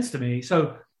musical sense to me.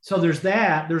 So there's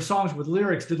that. There's songs with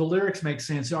lyrics. Do the lyrics make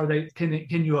sense? Are they?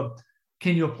 Can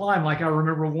you apply them? Like I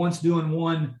remember once doing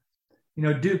one.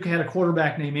 Duke had a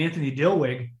quarterback named Anthony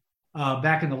Dilweg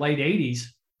back in the late '80s,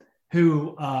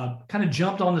 who kind of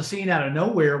jumped on the scene out of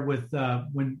nowhere with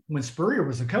when Spurrier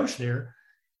was the coach there,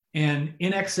 and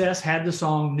In Excess had the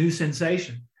song "New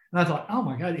Sensation," and I thought, oh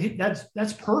my God,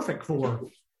 that's perfect for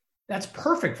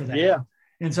that. Yeah.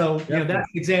 And so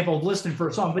that's the example of listening for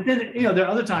a song. But then there are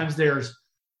other times there's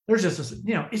just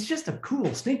it's just a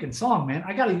cool stinking song, man.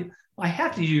 I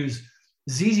have to use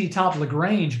ZZ Top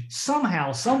LaGrange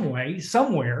somehow, some way,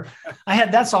 somewhere. I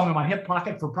had that song in my hip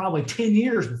pocket for probably 10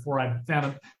 years before I found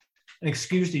an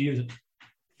excuse to use it.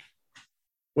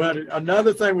 Well,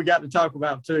 another thing we got to talk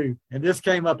about too, and this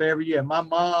came up every year. My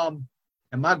mom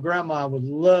and my grandma would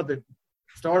love it.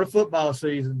 Start a football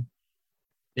season.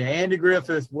 The Andy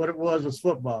Griffith, what it was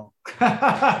football.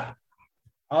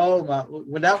 Oh my!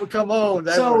 When that would come on,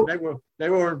 they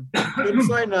were couldn't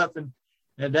say nothing,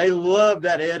 and they loved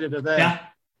that edit of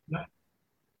that. Yeah.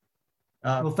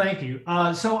 Well, thank you.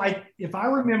 So if I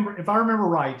remember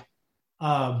right,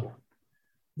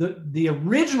 the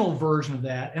original version of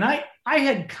that, and I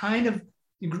had kind of,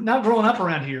 not growing up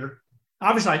around here,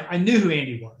 obviously I knew who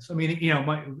Andy was. I mean,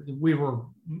 we were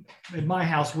in my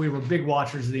house, we were big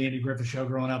watchers of the Andy Griffith Show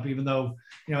growing up, even though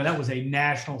that was a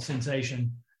national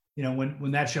sensation.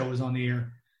 When that show was on the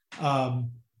air.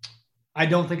 I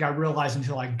don't think I realized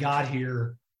until I got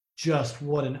here just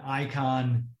what an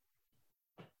icon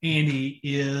Andy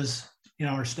is in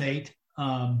our state.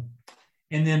 And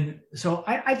then, so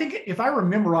I think if I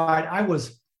remember right, I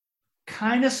was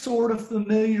kind of sort of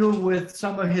familiar with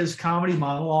some of his comedy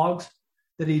monologues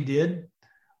that he did.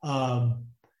 But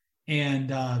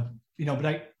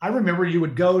I remember you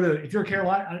would go to, if you're a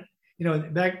Carolina,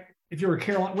 if you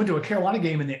went to a Carolina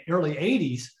game in the early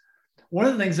 80s, one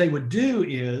of the things they would do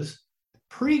is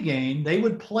pregame, they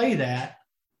would play that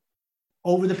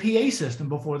over the PA system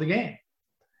before the game.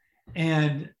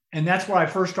 And that's where I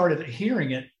first started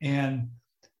hearing it. And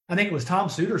I think it was Tom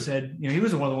Suter said, he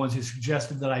was one of the ones who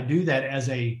suggested that I do that as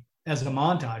a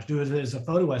montage, do it as a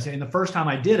photo essay. And the first time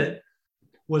I did it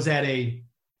was at a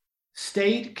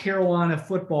State Carolina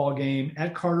football game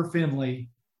at Carter Finley.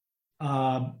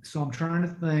 So I'm trying to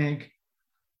think,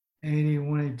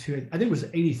 81, 82, I think it was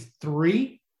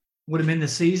 83 would have been the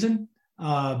season.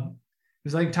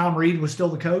 Because I think Tom Reed was still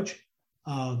the coach.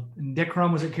 And Dick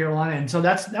Crum was at Carolina. And so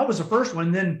that was the first one.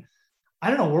 And then I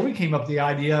don't know where we came up with the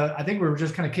idea. I think we were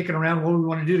just kind of kicking around what we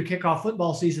want to do to kick off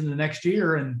football season the next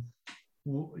year. And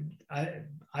I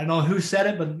don't know who said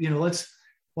it, but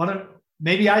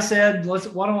maybe I said,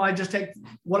 why don't I just take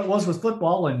what it was with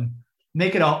football and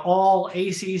make it an all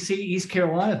ACC East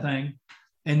Carolina thing.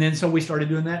 And then, so we started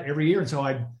doing that every year. And so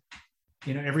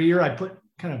every year I put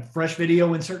kind of fresh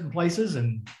video in certain places,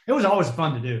 and it was always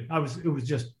fun to do. It was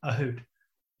just a hoot.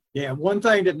 Yeah. One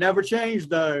thing that never changed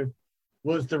though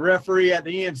was the referee at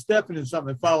the end stepping in something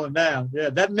and falling down.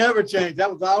 Yeah. That never changed.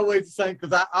 That was always the same,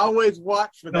 because I always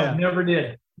watched for that. No, never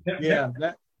did. Yeah.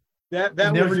 That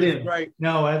never was did. Great.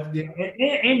 No. And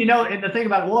the thing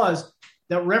about it was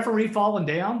that referee falling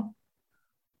down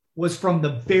was from the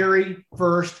very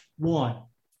first one,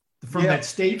 from that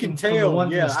state. You can tell the one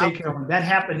from the state Carolina. That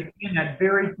happened in that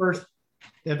very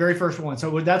first one.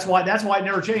 So that's why it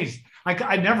never changed.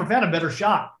 I never found a better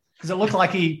shot, because it looked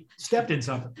like he stepped in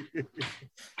something.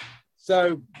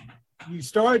 So you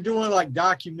started doing like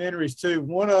documentaries too.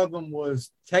 One of them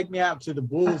was Take Me Out to the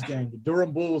Bulls game, the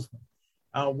Durham Bulls.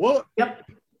 What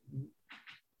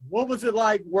was it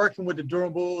like working with the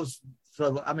Durham Bulls?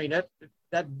 So I mean,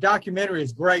 that documentary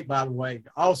is great, by the way.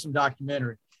 Awesome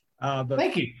documentary. But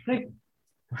Thank you.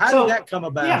 How did that come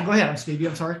about? Yeah, go ahead, Stevie.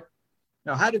 I'm sorry.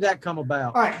 No, how did that come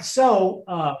about? All right. So,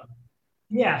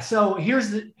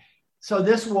 so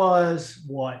this was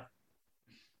what?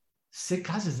 Is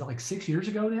it like 6 years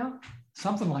ago now?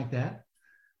 Something like that.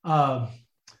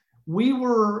 We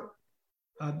were,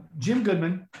 Jim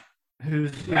Goodman,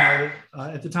 who's,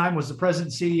 at the time was the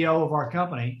president and CEO of our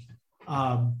company,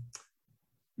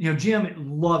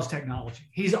 Jim loves technology.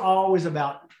 He's always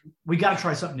about, we got to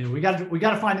try something new. We got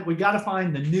to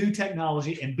find the new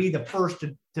technology and be the first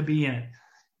to be in it.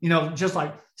 Just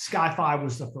like Sky 5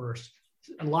 was the first,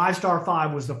 LiveStar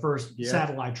 5 was the first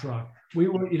satellite truck.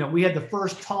 We had the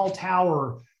first tall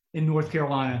tower in North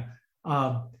Carolina.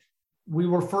 We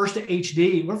were first to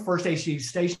HD. We're the first HD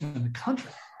station in the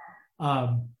country.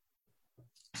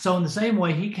 So in the same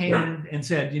way, he came in and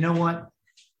said, you know what?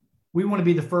 We want to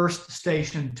be the first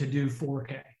station to do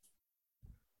 4K.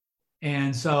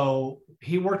 And so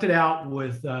he worked it out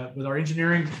with our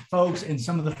engineering folks and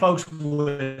some of the folks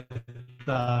with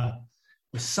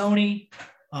Sony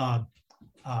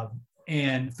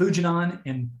and Fujinon,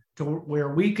 and to where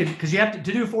we could, because you have to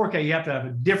do 4K, you have to have a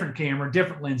different camera,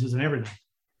 different lenses, and everything.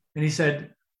 And he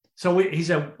said,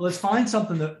 let's find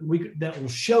something that will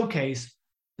showcase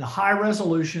the high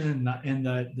resolution and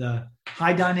the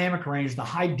high dynamic range, the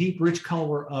high deep rich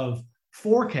color of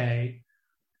 4K.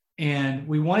 And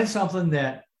we wanted something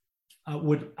that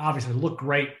would obviously look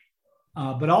great,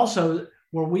 but also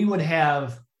where we would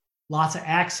have lots of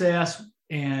access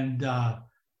and a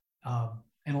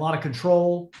lot of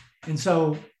control. And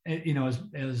so,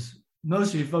 as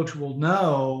most of you folks will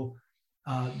know,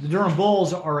 the Durham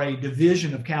Bulls are a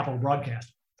division of Capital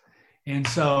Broadcasting. And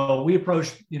so we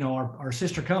approached, our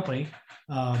sister company,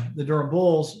 the Durham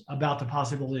Bulls, about the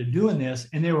possibility of doing this.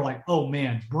 And they were like, oh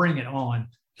man, bring it on.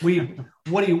 What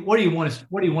do you want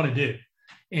to do?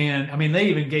 And I mean, they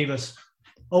even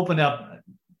opened up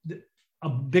a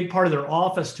big part of their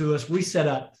office to us. We set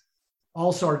up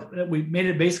we made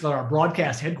it basically our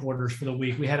broadcast headquarters for the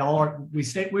week. We had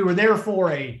we were there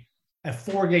for a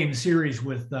 4-game series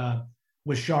with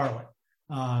Charlotte,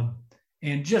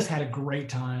 and just had a great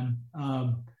time.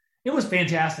 It was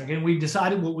fantastic. And we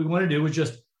decided what we want to do was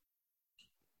just,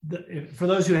 for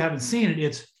those who haven't seen it,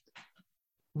 it's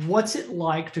what's it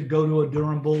like to go to a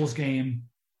Durham Bulls game,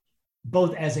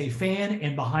 both as a fan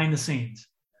and behind the scenes.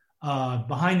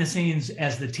 Behind the scenes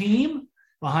as the team,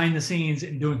 behind the scenes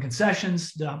in doing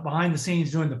concessions, behind the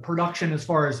scenes doing the production as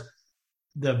far as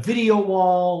the video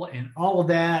wall and all of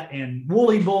that, and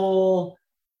Woolly Bull,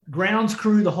 grounds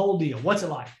crew, the whole deal. What's it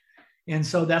like? And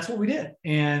so that's what we did.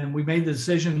 And we made the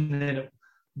decision that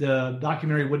the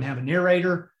documentary wouldn't have a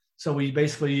narrator. So we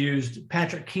basically used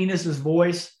Patrick Keenis's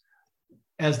voice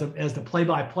as the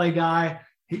play-by-play guy.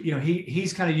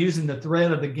 He's kind of using the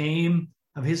thread of the game,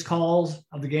 of his calls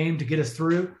of the game, to get us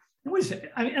through.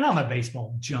 And I'm a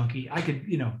baseball junkie. I could,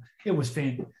 it was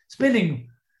fun spending,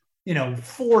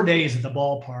 4 days at the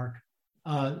ballpark.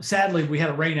 Sadly, we had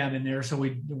a rain out in there, so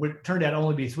we turned out to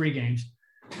only be 3 games.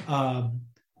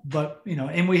 But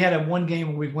and we had one game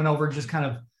where we went over and just kind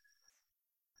of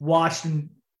watched and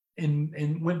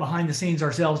went behind the scenes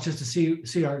ourselves just to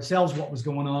see ourselves what was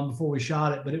going on before we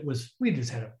shot it. But we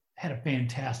just had a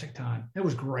fantastic time. It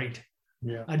was great.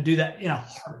 Yeah, I'd do that in a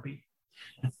heartbeat.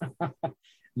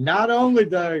 Not only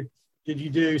though did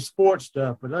you do sports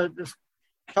stuff, but just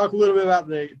talk a little bit about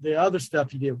the other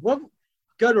stuff you did.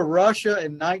 Go to Russia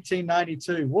in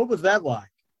 1992. What was that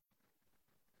like?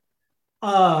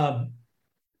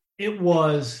 It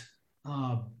was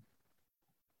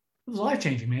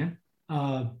life-changing, man.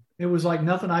 It was like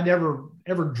nothing I'd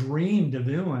ever dreamed of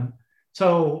doing.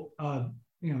 So,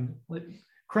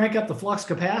 crank up the flux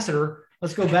capacitor.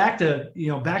 Let's go back to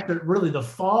really the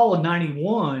fall of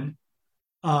 91.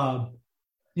 We're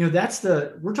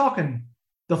talking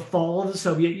the fall of the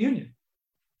Soviet Union.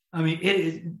 I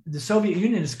mean, the Soviet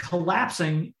Union is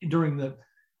collapsing during the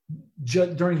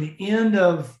end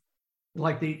of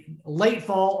like the late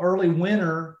fall, early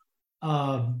winter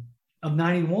of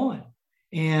 91.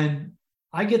 And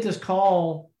I get this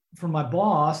call from my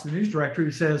boss, the news director,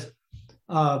 who says,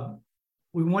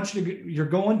 we want you to, you're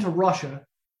going to Russia.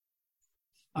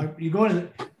 You're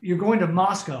going to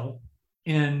Moscow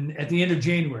at the end of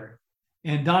January.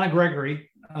 And Donna Gregory,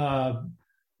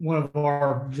 one of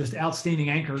our just outstanding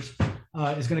anchors,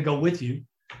 is going to go with you.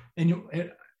 And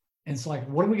it's like,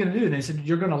 what are we going to do? And they said,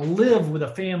 you're going to live with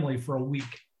a family for a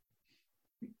week.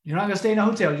 You're not going to stay in a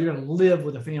hotel. You're going to live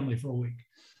with a family for a week.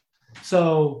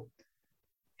 So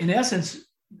in essence,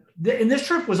 and this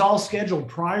trip was all scheduled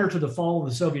prior to the fall of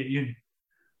the Soviet Union.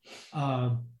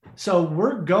 So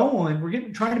we're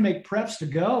trying to make preps to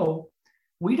go.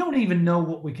 We don't even know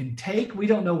what we can take. We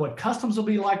don't know what customs will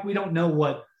be like. We don't know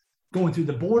what going through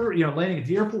the border, landing at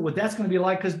the airport, what that's going to be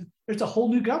like, because there's a whole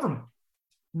new government.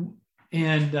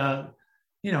 And,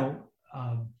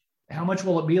 how much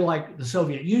will it be like the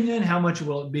Soviet Union? How much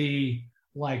will it be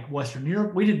like Western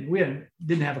Europe? We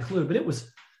didn't have a clue, but it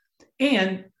was,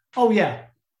 and, oh yeah,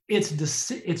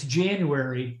 it's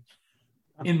January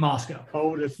in Moscow,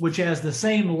 Coldest. which has the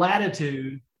same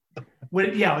latitude.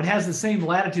 It has the same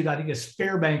latitude, I think, as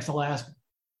Fairbanks, Alaska.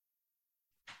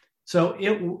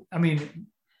 So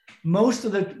most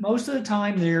of the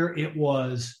time there, it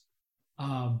was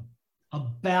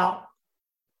about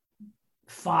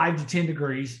 5 to 10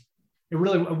 degrees. It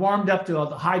really warmed up to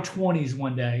the high 20s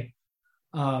one day.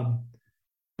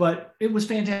 But it was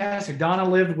fantastic. Donna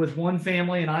lived with one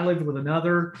family and I lived with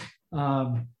another.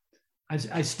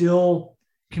 I still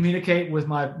communicate with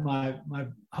my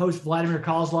host, Vladimir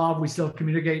Kozlov. We still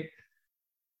communicate.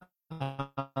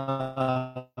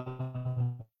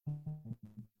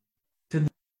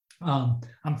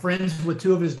 I'm friends with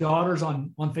 2 of his daughters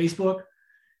on Facebook.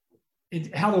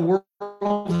 How the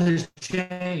world has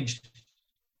changed.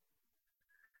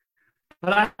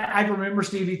 But I remember,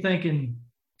 Stevie, thinking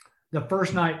the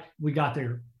first night we got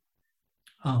there,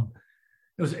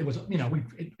 it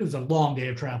was a long day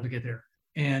of travel to get there,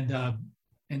 and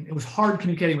it was hard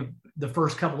communicating with the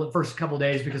first couple of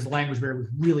days because the language barrier was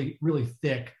really, really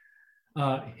thick.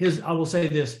 I will say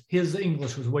this: his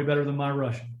English was way better than my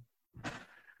Russian.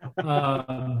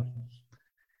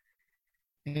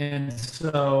 And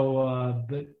so,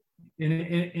 but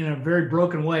in a very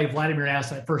broken way, Vladimir asked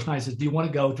that first night, says, "Do you want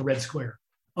to go to Red Square?"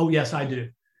 "Oh, yes, I do."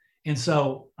 And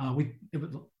so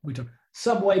we took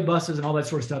subway, buses, and all that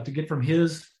sort of stuff to get from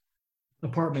his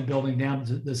apartment building down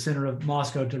to the center of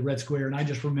Moscow to Red Square. And I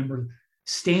just remember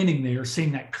standing there,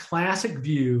 seeing that classic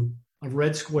view of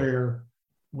Red Square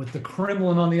with the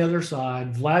Kremlin on the other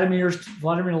side, Vladimir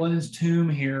Lenin's tomb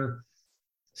here,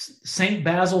 St.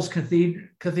 Basil's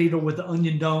Cathedral with the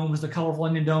onion domes, the colorful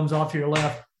onion domes off to your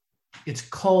left. It's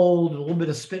cold, a little bit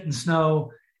of spit and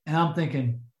snow. And I'm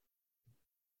thinking,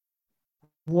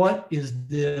 what is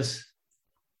this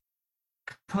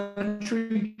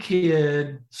country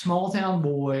kid, small town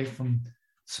boy from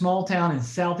small town in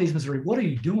Southeast Missouri? What are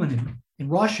you doing in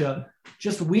Russia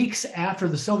just weeks after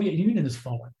the Soviet Union has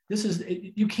fallen?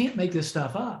 You can't make this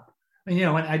stuff up. And,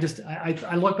 and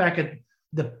I look back at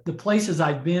the places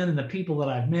I've been and the people that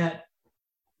I've met.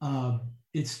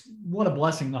 It's what a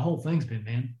blessing the whole thing's been,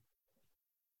 man.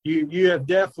 You have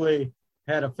definitely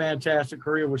had a fantastic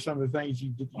career with some of the things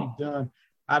you've done.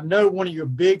 I know one of your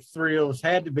big thrills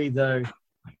had to be, though,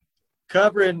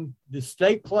 covering the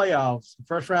state playoffs, the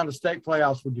first round of state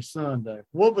playoffs with your son, though.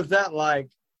 What was that like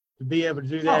to be able to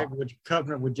do that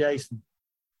covering it with Jason?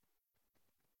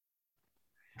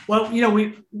 Well,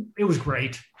 it was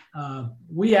great.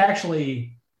 We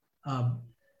actually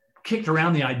kicked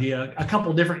around the idea a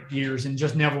couple different years and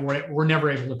just were never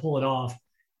able to pull it off.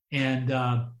 And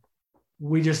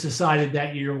we just decided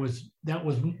that year was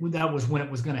when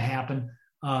it was going to happen.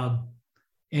 Now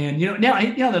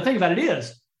the thing about it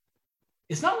is,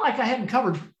 it's not like I hadn't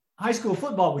covered high school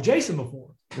football with Jason before.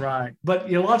 Right.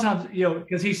 But, a lot of times,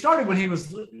 because he started when he was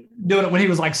doing it when he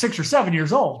was like 6 or 7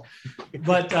 years old.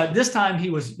 But this time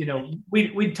he was,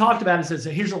 we talked about it and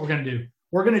said, here's what we're going to do.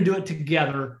 We're going to do it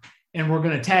together and we're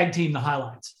going to tag team the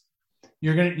highlights.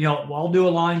 You're going to, I'll do a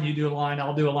line, you do a line,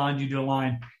 I'll do a line, you do a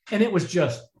line. And it was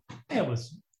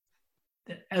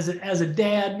as a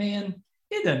dad, man,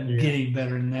 it doesn't get any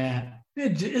better than that.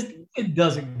 It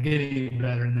doesn't get any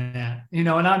better than that. And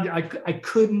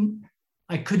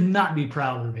I could not be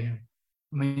prouder of him.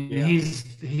 I mean,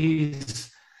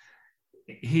 he's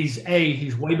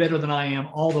way better than I am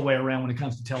all the way around when it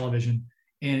comes to television.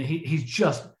 And he's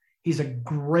a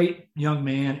great young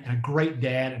man and a great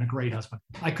dad and a great husband.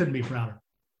 I couldn't be prouder.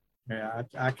 Yeah,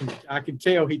 I can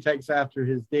tell he takes after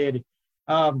his daddy.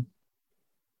 What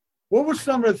were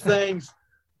some of the things?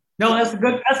 No, that's the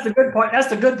good part. That's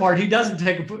the good part. He doesn't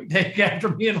take after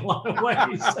me in a lot of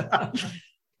ways.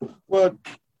 Well,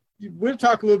 we'll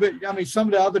talk a little bit. I mean, some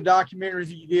of the other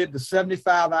documentaries you did, the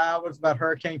 75 Hours about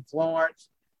Hurricane Florence,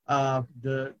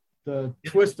 the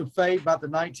Twist of Fate about the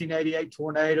 1988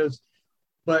 tornadoes.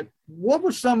 But what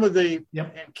were some of the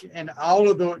and all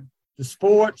of the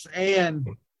sports and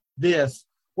this?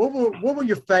 What were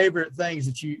your favorite things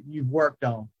that you've worked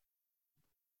on?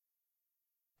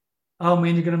 Oh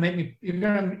man, you're gonna make me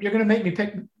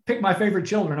pick my favorite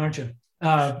children, aren't you?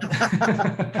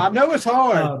 I know it's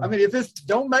hard. I mean, if it's you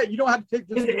don't have to pick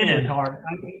this. It's hard.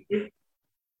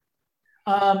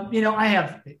 I've been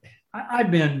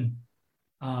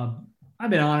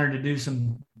honored to do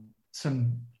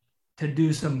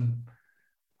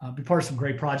be part of some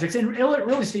great projects. And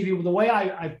really, Stevie, the way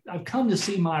I've come to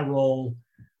see my role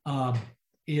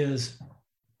is,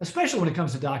 especially when it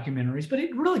comes to documentaries, but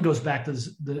it really goes back to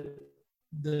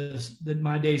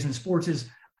my days in sports, is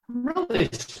really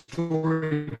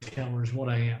storyteller is what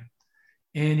I am.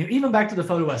 And even back to the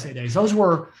photo essay days, those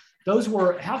were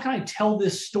how can I tell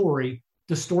this story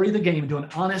the story of the game and do an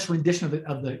honest rendition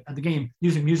of the game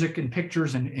using music and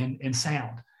pictures and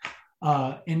sound.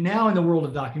 And now in the world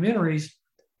of documentaries,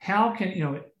 how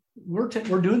can, we're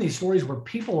doing these stories where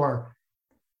people are,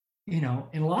 and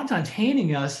a lot of times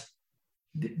handing us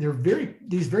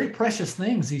these very precious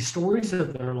things, these stories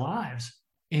of their lives,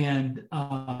 and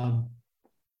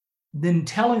then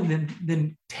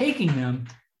taking them,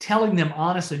 telling them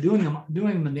honestly, doing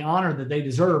them the honor that they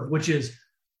deserve, which is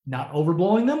not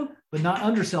overblowing them, but not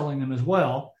underselling them as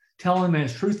well, telling them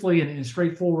as truthfully and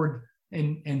straightforward,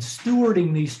 and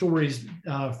stewarding these stories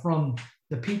from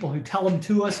the people who tell them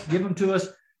to us, give them to us,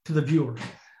 to the viewer.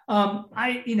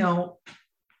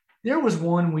 There was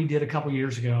one we did a couple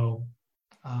years ago.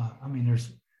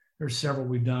 There's several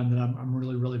we've done that I'm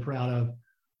really, really proud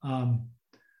of.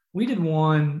 We did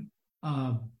one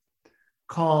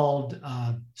called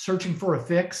Searching for a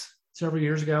Fix several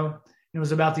years ago. It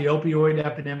was about the opioid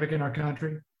epidemic in our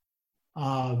country.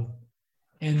 And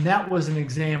that was an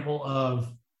example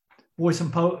of,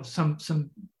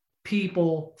 some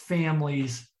people,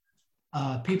 families,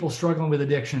 people struggling with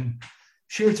addiction,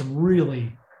 shared some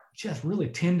really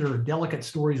tender, delicate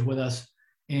stories with us.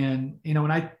 And,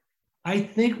 and I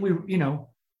think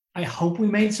I hope we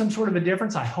made some sort of a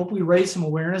difference. I hope we raised some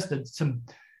awareness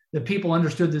that people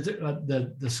understood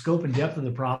the scope and depth of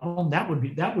the problem. That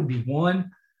would be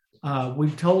one.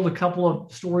 We've told a couple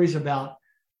of stories about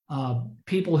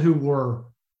people who were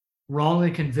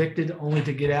wrongly convicted, only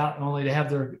to get out, only to have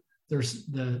their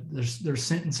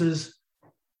sentences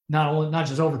not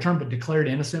just overturned but declared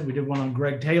innocent. We did one on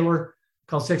Greg Taylor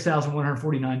called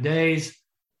 6,149 Days.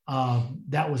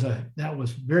 That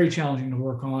was very challenging to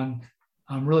work on.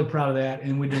 I'm really proud of that.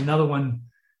 And we did another one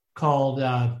called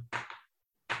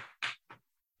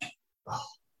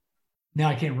now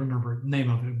I can't remember the name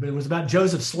of it, but it was about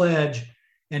Joseph Sledge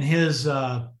and his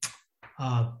An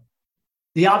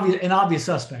Obvious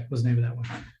Suspect was the name of that one.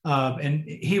 And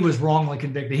he was wrongly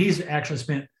convicted. He's actually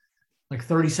spent like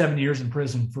 37 years in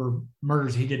prison for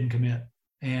murders he didn't commit.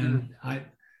 And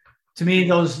to me,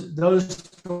 those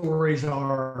stories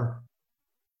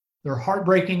they're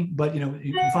heartbreaking, but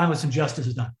you finally some justice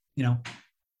is done.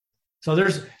 So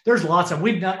there's lots of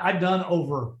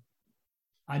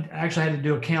I actually had to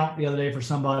do a count the other day for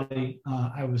somebody.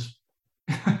 I was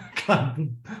kind of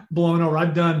blown over.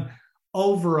 I've done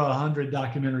over 100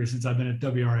 documentaries since I've been at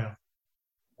WRF.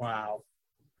 Wow.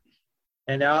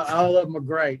 And all of them are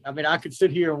great. I mean, I could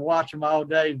sit here and watch them all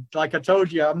day. Like I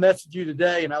told you, I messaged you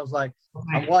today and I was like,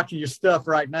 I'm watching your stuff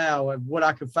right now, and what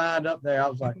I could find up there, I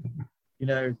was like,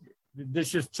 this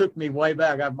just took me way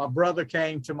back. My brother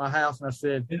came to my house and I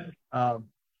said,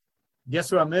 guess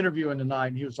who I'm interviewing tonight?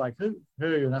 And he was like, who?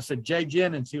 And I said, Jay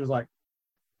Jennings. He was like,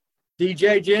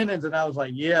 DJ Jennings. And I was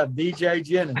like, yeah, DJ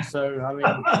Jennings. So, I mean,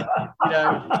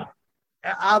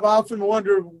 I've often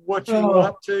wondered what you were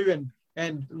up to.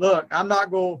 And look, I'm not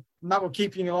going to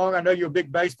keep you any longer. I know you're a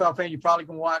big baseball fan. You're probably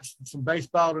going to watch some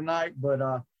baseball tonight.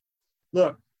 But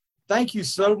look, thank you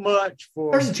so much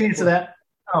for. There's a chance of that.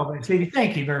 Oh, Stevie,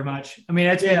 thank you very much. I mean,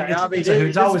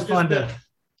 it's always fun to.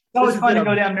 It's always fun to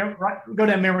go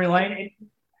down memory lane,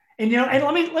 and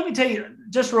let me tell you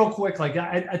just real quick. Like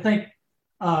I think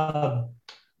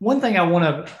one thing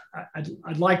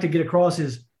I'd like to get across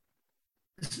is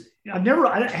I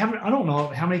don't know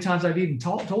how many times I've even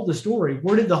told the story.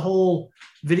 Where did the whole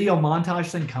video montage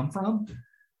thing come from?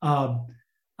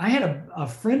 I had a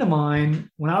friend of mine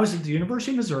when I was at the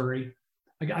University of Missouri.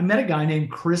 I met a guy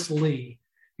named Chris Lee,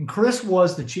 and Chris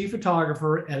was the chief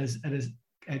photographer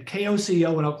at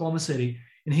KOCO in Oklahoma City,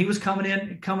 and he was coming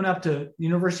up to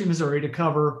University of Missouri to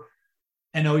cover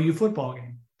an OU football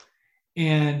game.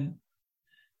 And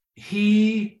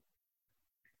he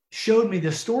showed me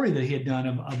this story that he had done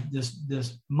of this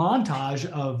montage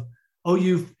of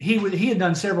OU. He had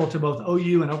done several to both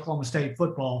OU and Oklahoma State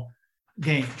football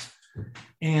games,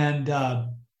 and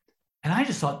I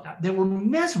just thought they were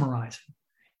mesmerizing.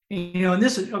 And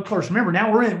this is, of course, remember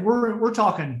now we're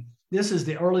talking. This is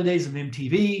the early days of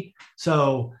MTV.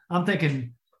 So I'm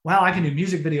thinking, wow, I can do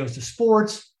music videos to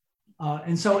sports.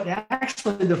 And so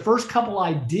actually the first couple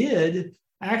I did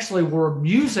actually were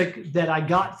music that I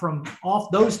got from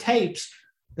off those tapes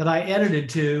that I edited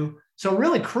to. So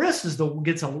really Chris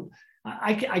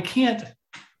I can't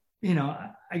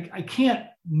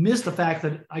miss the fact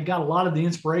that I got a lot of the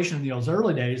inspiration in those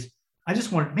early days. I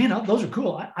just wanted, man, those are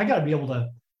cool. I got to be able to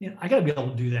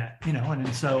do that,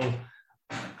 and so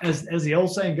as the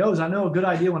old saying goes, I know a good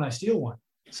idea when I steal one.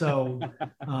 So,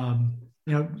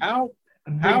 how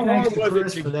thanks to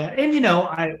Chris for that.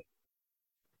 And,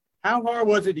 How hard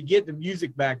was it to get the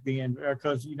music back then?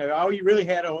 Because all you really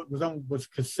had was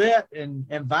cassette and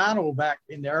vinyl back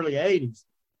in the early '80s.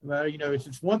 Well, it's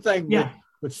just one thing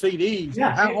with CDs.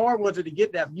 Yeah. How hard was it to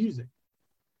get that music?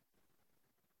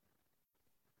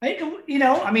 You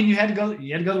had to go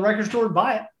to the record store and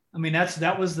buy it. I mean,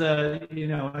 that was the,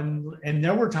 and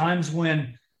there were times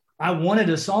when I wanted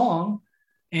a song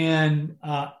and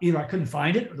either I couldn't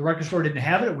find it or the record store didn't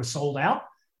have it. It was sold out,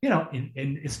 and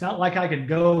it's not like I could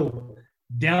go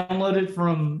download it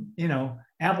from,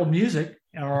 Apple Music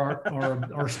or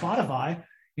Spotify.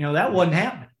 That wasn't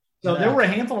happening. So there were a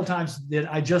handful of times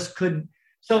that I just couldn't.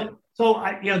 So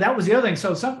I, that was the other thing.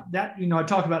 So I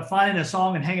talk about finding a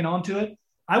song and hanging on to it.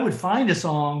 I would find a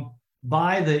song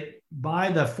by the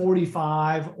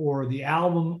 45 or the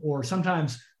album, or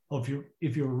sometimes if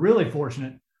you're really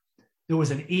fortunate, there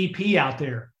was an EP out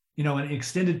there, an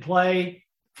extended play,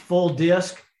 full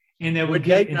disc, and they would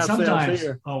get, and sometimes,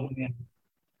 oh man,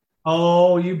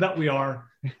 oh, you bet we are.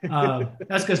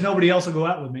 That's because nobody else will go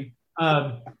out with me.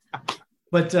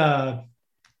 But an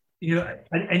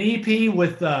EP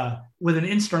with an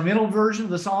instrumental version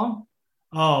of the song,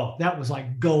 oh, that was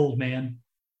like gold, man.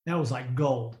 That was like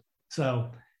gold. So,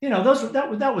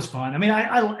 that was fun. I mean,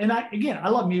 I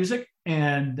love music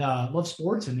and love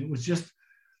sports, and it was just,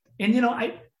 and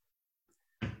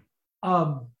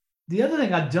the other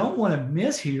thing I don't want to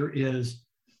miss here is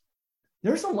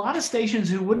there's a lot of stations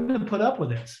who wouldn't have put up with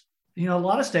this. A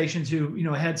lot of stations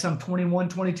who, had some 21,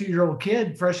 22-year-old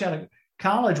kid fresh out of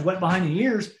college, wet behind the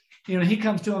ears. He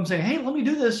comes to them saying, hey, let me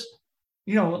do this.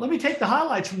 Let me take the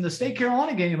highlights from the State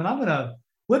Carolina game, and I'm going to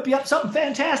whip you up something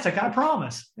fantastic, I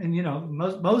promise. And,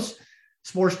 most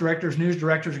sports directors, news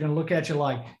directors are going to look at you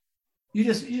like, you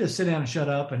just sit down and shut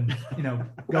up and,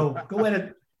 go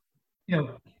edit,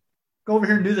 go over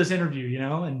here and do this interview,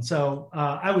 And so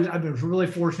I was really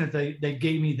fortunate they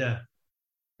gave me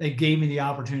the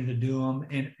opportunity to do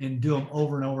them and do them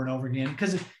over and over and over again.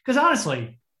 Because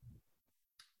honestly,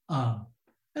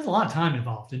 there's a lot of time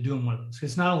involved in doing one of those.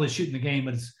 It's not only shooting the game,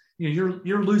 but it's,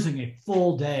 you're losing a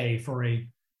full day for a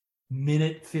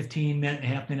minute, 15 minute,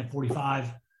 and a half minute,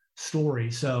 45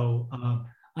 story. So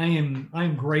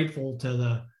I'm grateful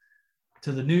to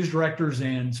the news directors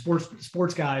and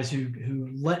sports guys who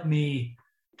let me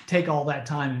take all that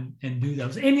time and do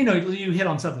those. And, you hit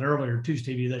on something earlier too,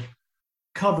 Stevie, that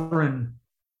covering,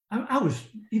 I was,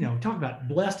 talking about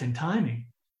blessed in timing,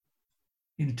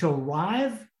 to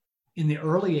arrive in the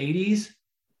early 80s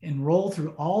and roll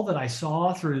through all that I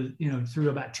saw through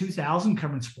about 2000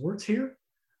 covering sports here.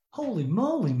 Holy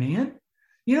moly, man.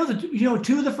 Two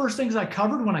of the first things I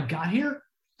covered when I got here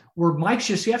were Mike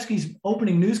Krzyzewski's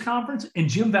opening news conference and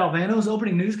Jim Valvano's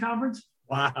opening news conference.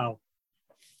 Wow.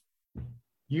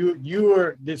 You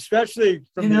were, especially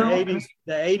from the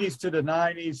 80s to the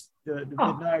 90s,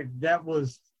 that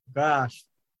was, gosh,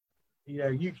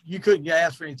 you couldn't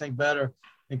ask for anything better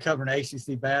than covering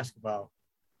ACC basketball.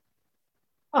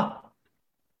 Oh,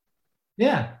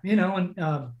 yeah,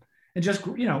 and just,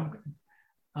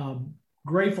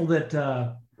 grateful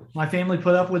that my family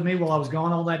put up with me while I was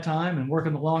gone all that time and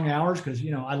working the long hours because,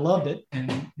 I loved it.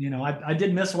 And, I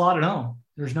did miss a lot at home.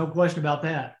 There's no question about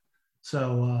that.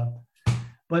 So,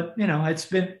 but, it's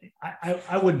been,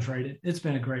 I wouldn't trade it. It's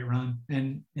been a great run.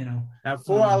 And, Now,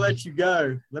 before I let you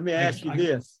go, let me ask you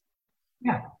this.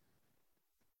 Yeah.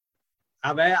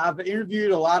 I've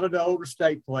interviewed a lot of the older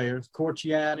state players,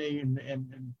 Corciani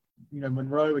and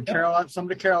Monroe and Carolina, some of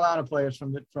the Carolina players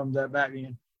from that back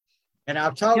then. And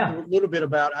I've talked a little bit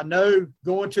about, I know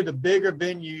going to the bigger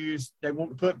venues, they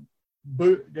want to put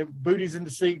their booties in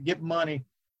the seat, get money.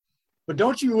 But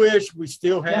don't you wish we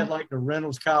still had like the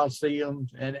Reynolds Coliseums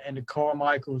and the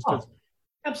Carmichaels?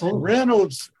 Absolutely.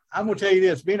 Reynolds, I'm going to tell you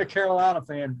this, being a Carolina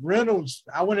fan, Reynolds,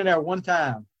 I went in there one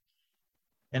time,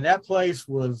 and that place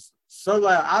was so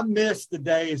loud. I missed the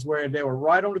days where they were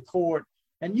right on the court,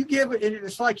 and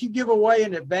it's like you give away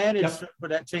an advantage for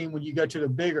that team when you go to the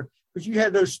bigger, because you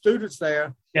had those students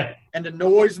there, and the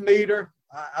noise meter.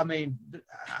 I'm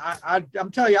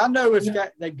telling you, I know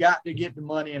they got to get the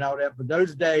money and all that, but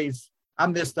those days, I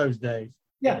miss those days.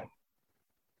 Yeah.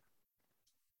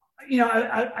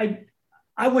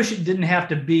 I wish it didn't have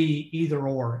to be either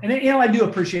or. And, I do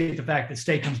appreciate the fact that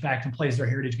State comes back and plays their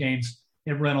heritage games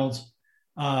at Reynolds.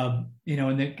 And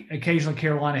then occasionally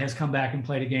Carolina has come back and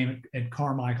played a game at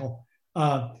Carmichael.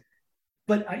 But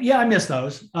I miss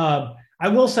those. I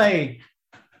will say,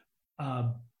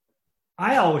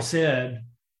 I always said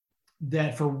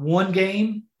that for one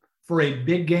game, for a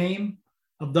big game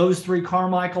of those three,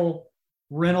 Carmichael,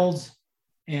 Reynolds,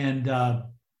 and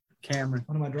Cameron.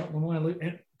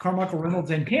 Carmichael,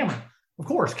 Reynolds, and Cameron. Of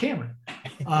course, Cameron.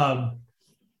 For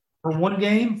one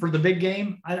game, for the big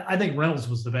game, I think Reynolds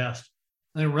was the best.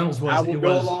 I think Reynolds was. I will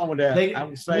go along with that. I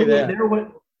would say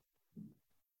that.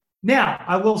 Now,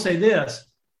 I will say this.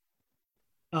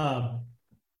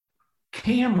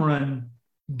 Cameron,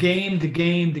 game to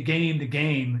game to game to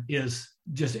game, is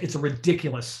just, it's a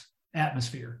ridiculous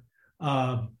atmosphere.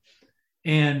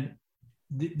 And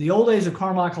the old days of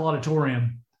Carmichael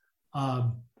Auditorium,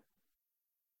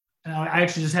 and I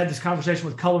actually just had this conversation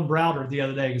with Cullen Browder the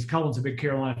other day, because Cullen's a big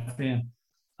Carolina fan.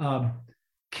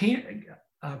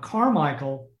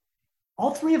 Carmichael,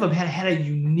 all three of them had a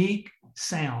unique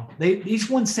sound. Each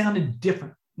one sounded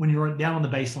different when you were down on the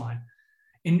baseline.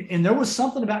 And there was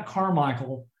something about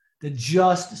Carmichael that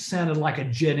just sounded like a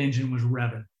jet engine was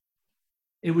revving.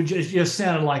 It would just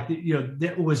sounded like,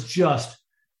 that was just,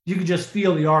 you could just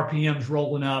feel the RPMs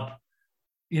rolling up,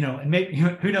 and maybe,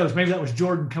 who knows, maybe that was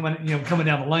Jordan coming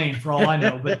down the lane for all I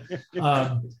know.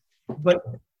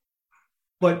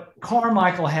 But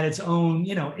Carmichael had its own,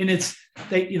 and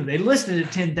they listed it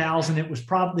at 10,000. It was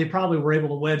they probably were able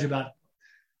to wedge about,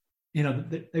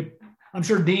 I'm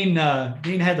sure Dean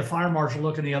had the fire marshal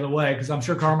looking the other way, because I'm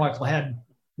sure Carmichael had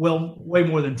way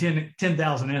more than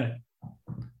 10,000 in it.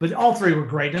 But all three were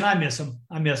great, and I miss them.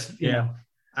 I miss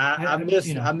I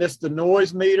miss the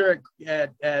noise meter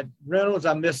at Reynolds.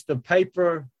 I miss the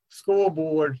paper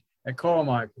scoreboard at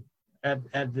Carmichael at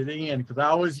the end, because I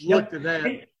always looked at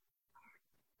that.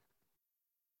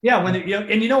 Yeah,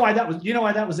 and you know why that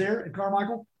was there at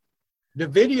Carmichael? The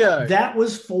video that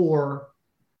was for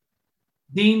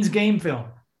Dean's game film.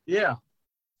 Yeah,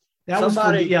 that was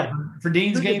for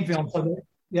Dean's game film. So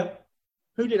yep.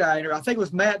 Who did I interview? I think it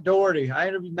was Matt Doherty. I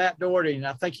interviewed Matt Doherty, and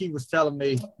I think he was telling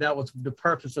me that was the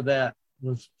purpose of that,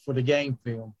 was for the game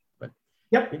film. But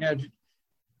yep,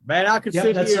 man, I could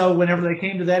sit here. So whenever they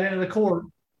came to that end of the court,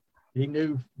 he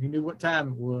knew what time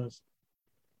it was.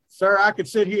 Sir, I could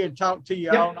sit here and talk to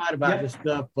you all night about this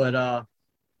stuff, but I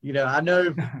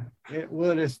know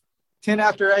it's 10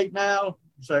 after 8 now,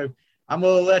 so I'm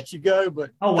gonna let you go.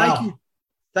 But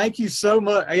thank you so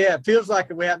much. Yeah, it feels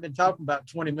like we haven't been talking about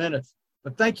 20 minutes.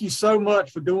 But thank you so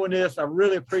much for doing this. I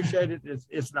really appreciate it.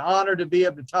 It's an honor to be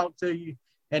able to talk to you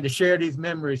and to share these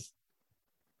memories.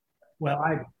 Well,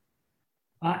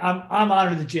 I'm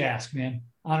honored that you asked, man.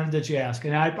 Honored that you asked.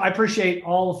 And I appreciate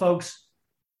all the folks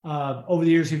over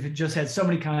the years who've just had so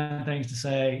many kind things to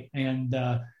say. And,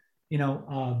 I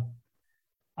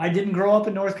didn't grow up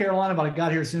in North Carolina, but I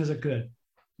got here as soon as I could.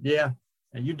 Yeah.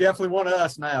 And you definitely one of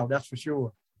us now. That's for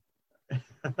sure.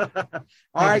 All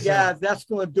right, guys, that's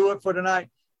going to do it for tonight.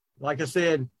 Like I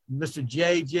said, Mr.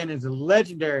 Jay Jennings, the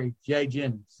legendary Jay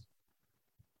Jennings.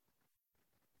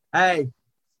 Hey,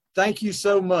 thank you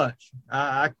so much.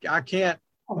 I can't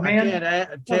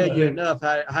tell you enough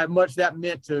how much that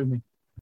meant to me.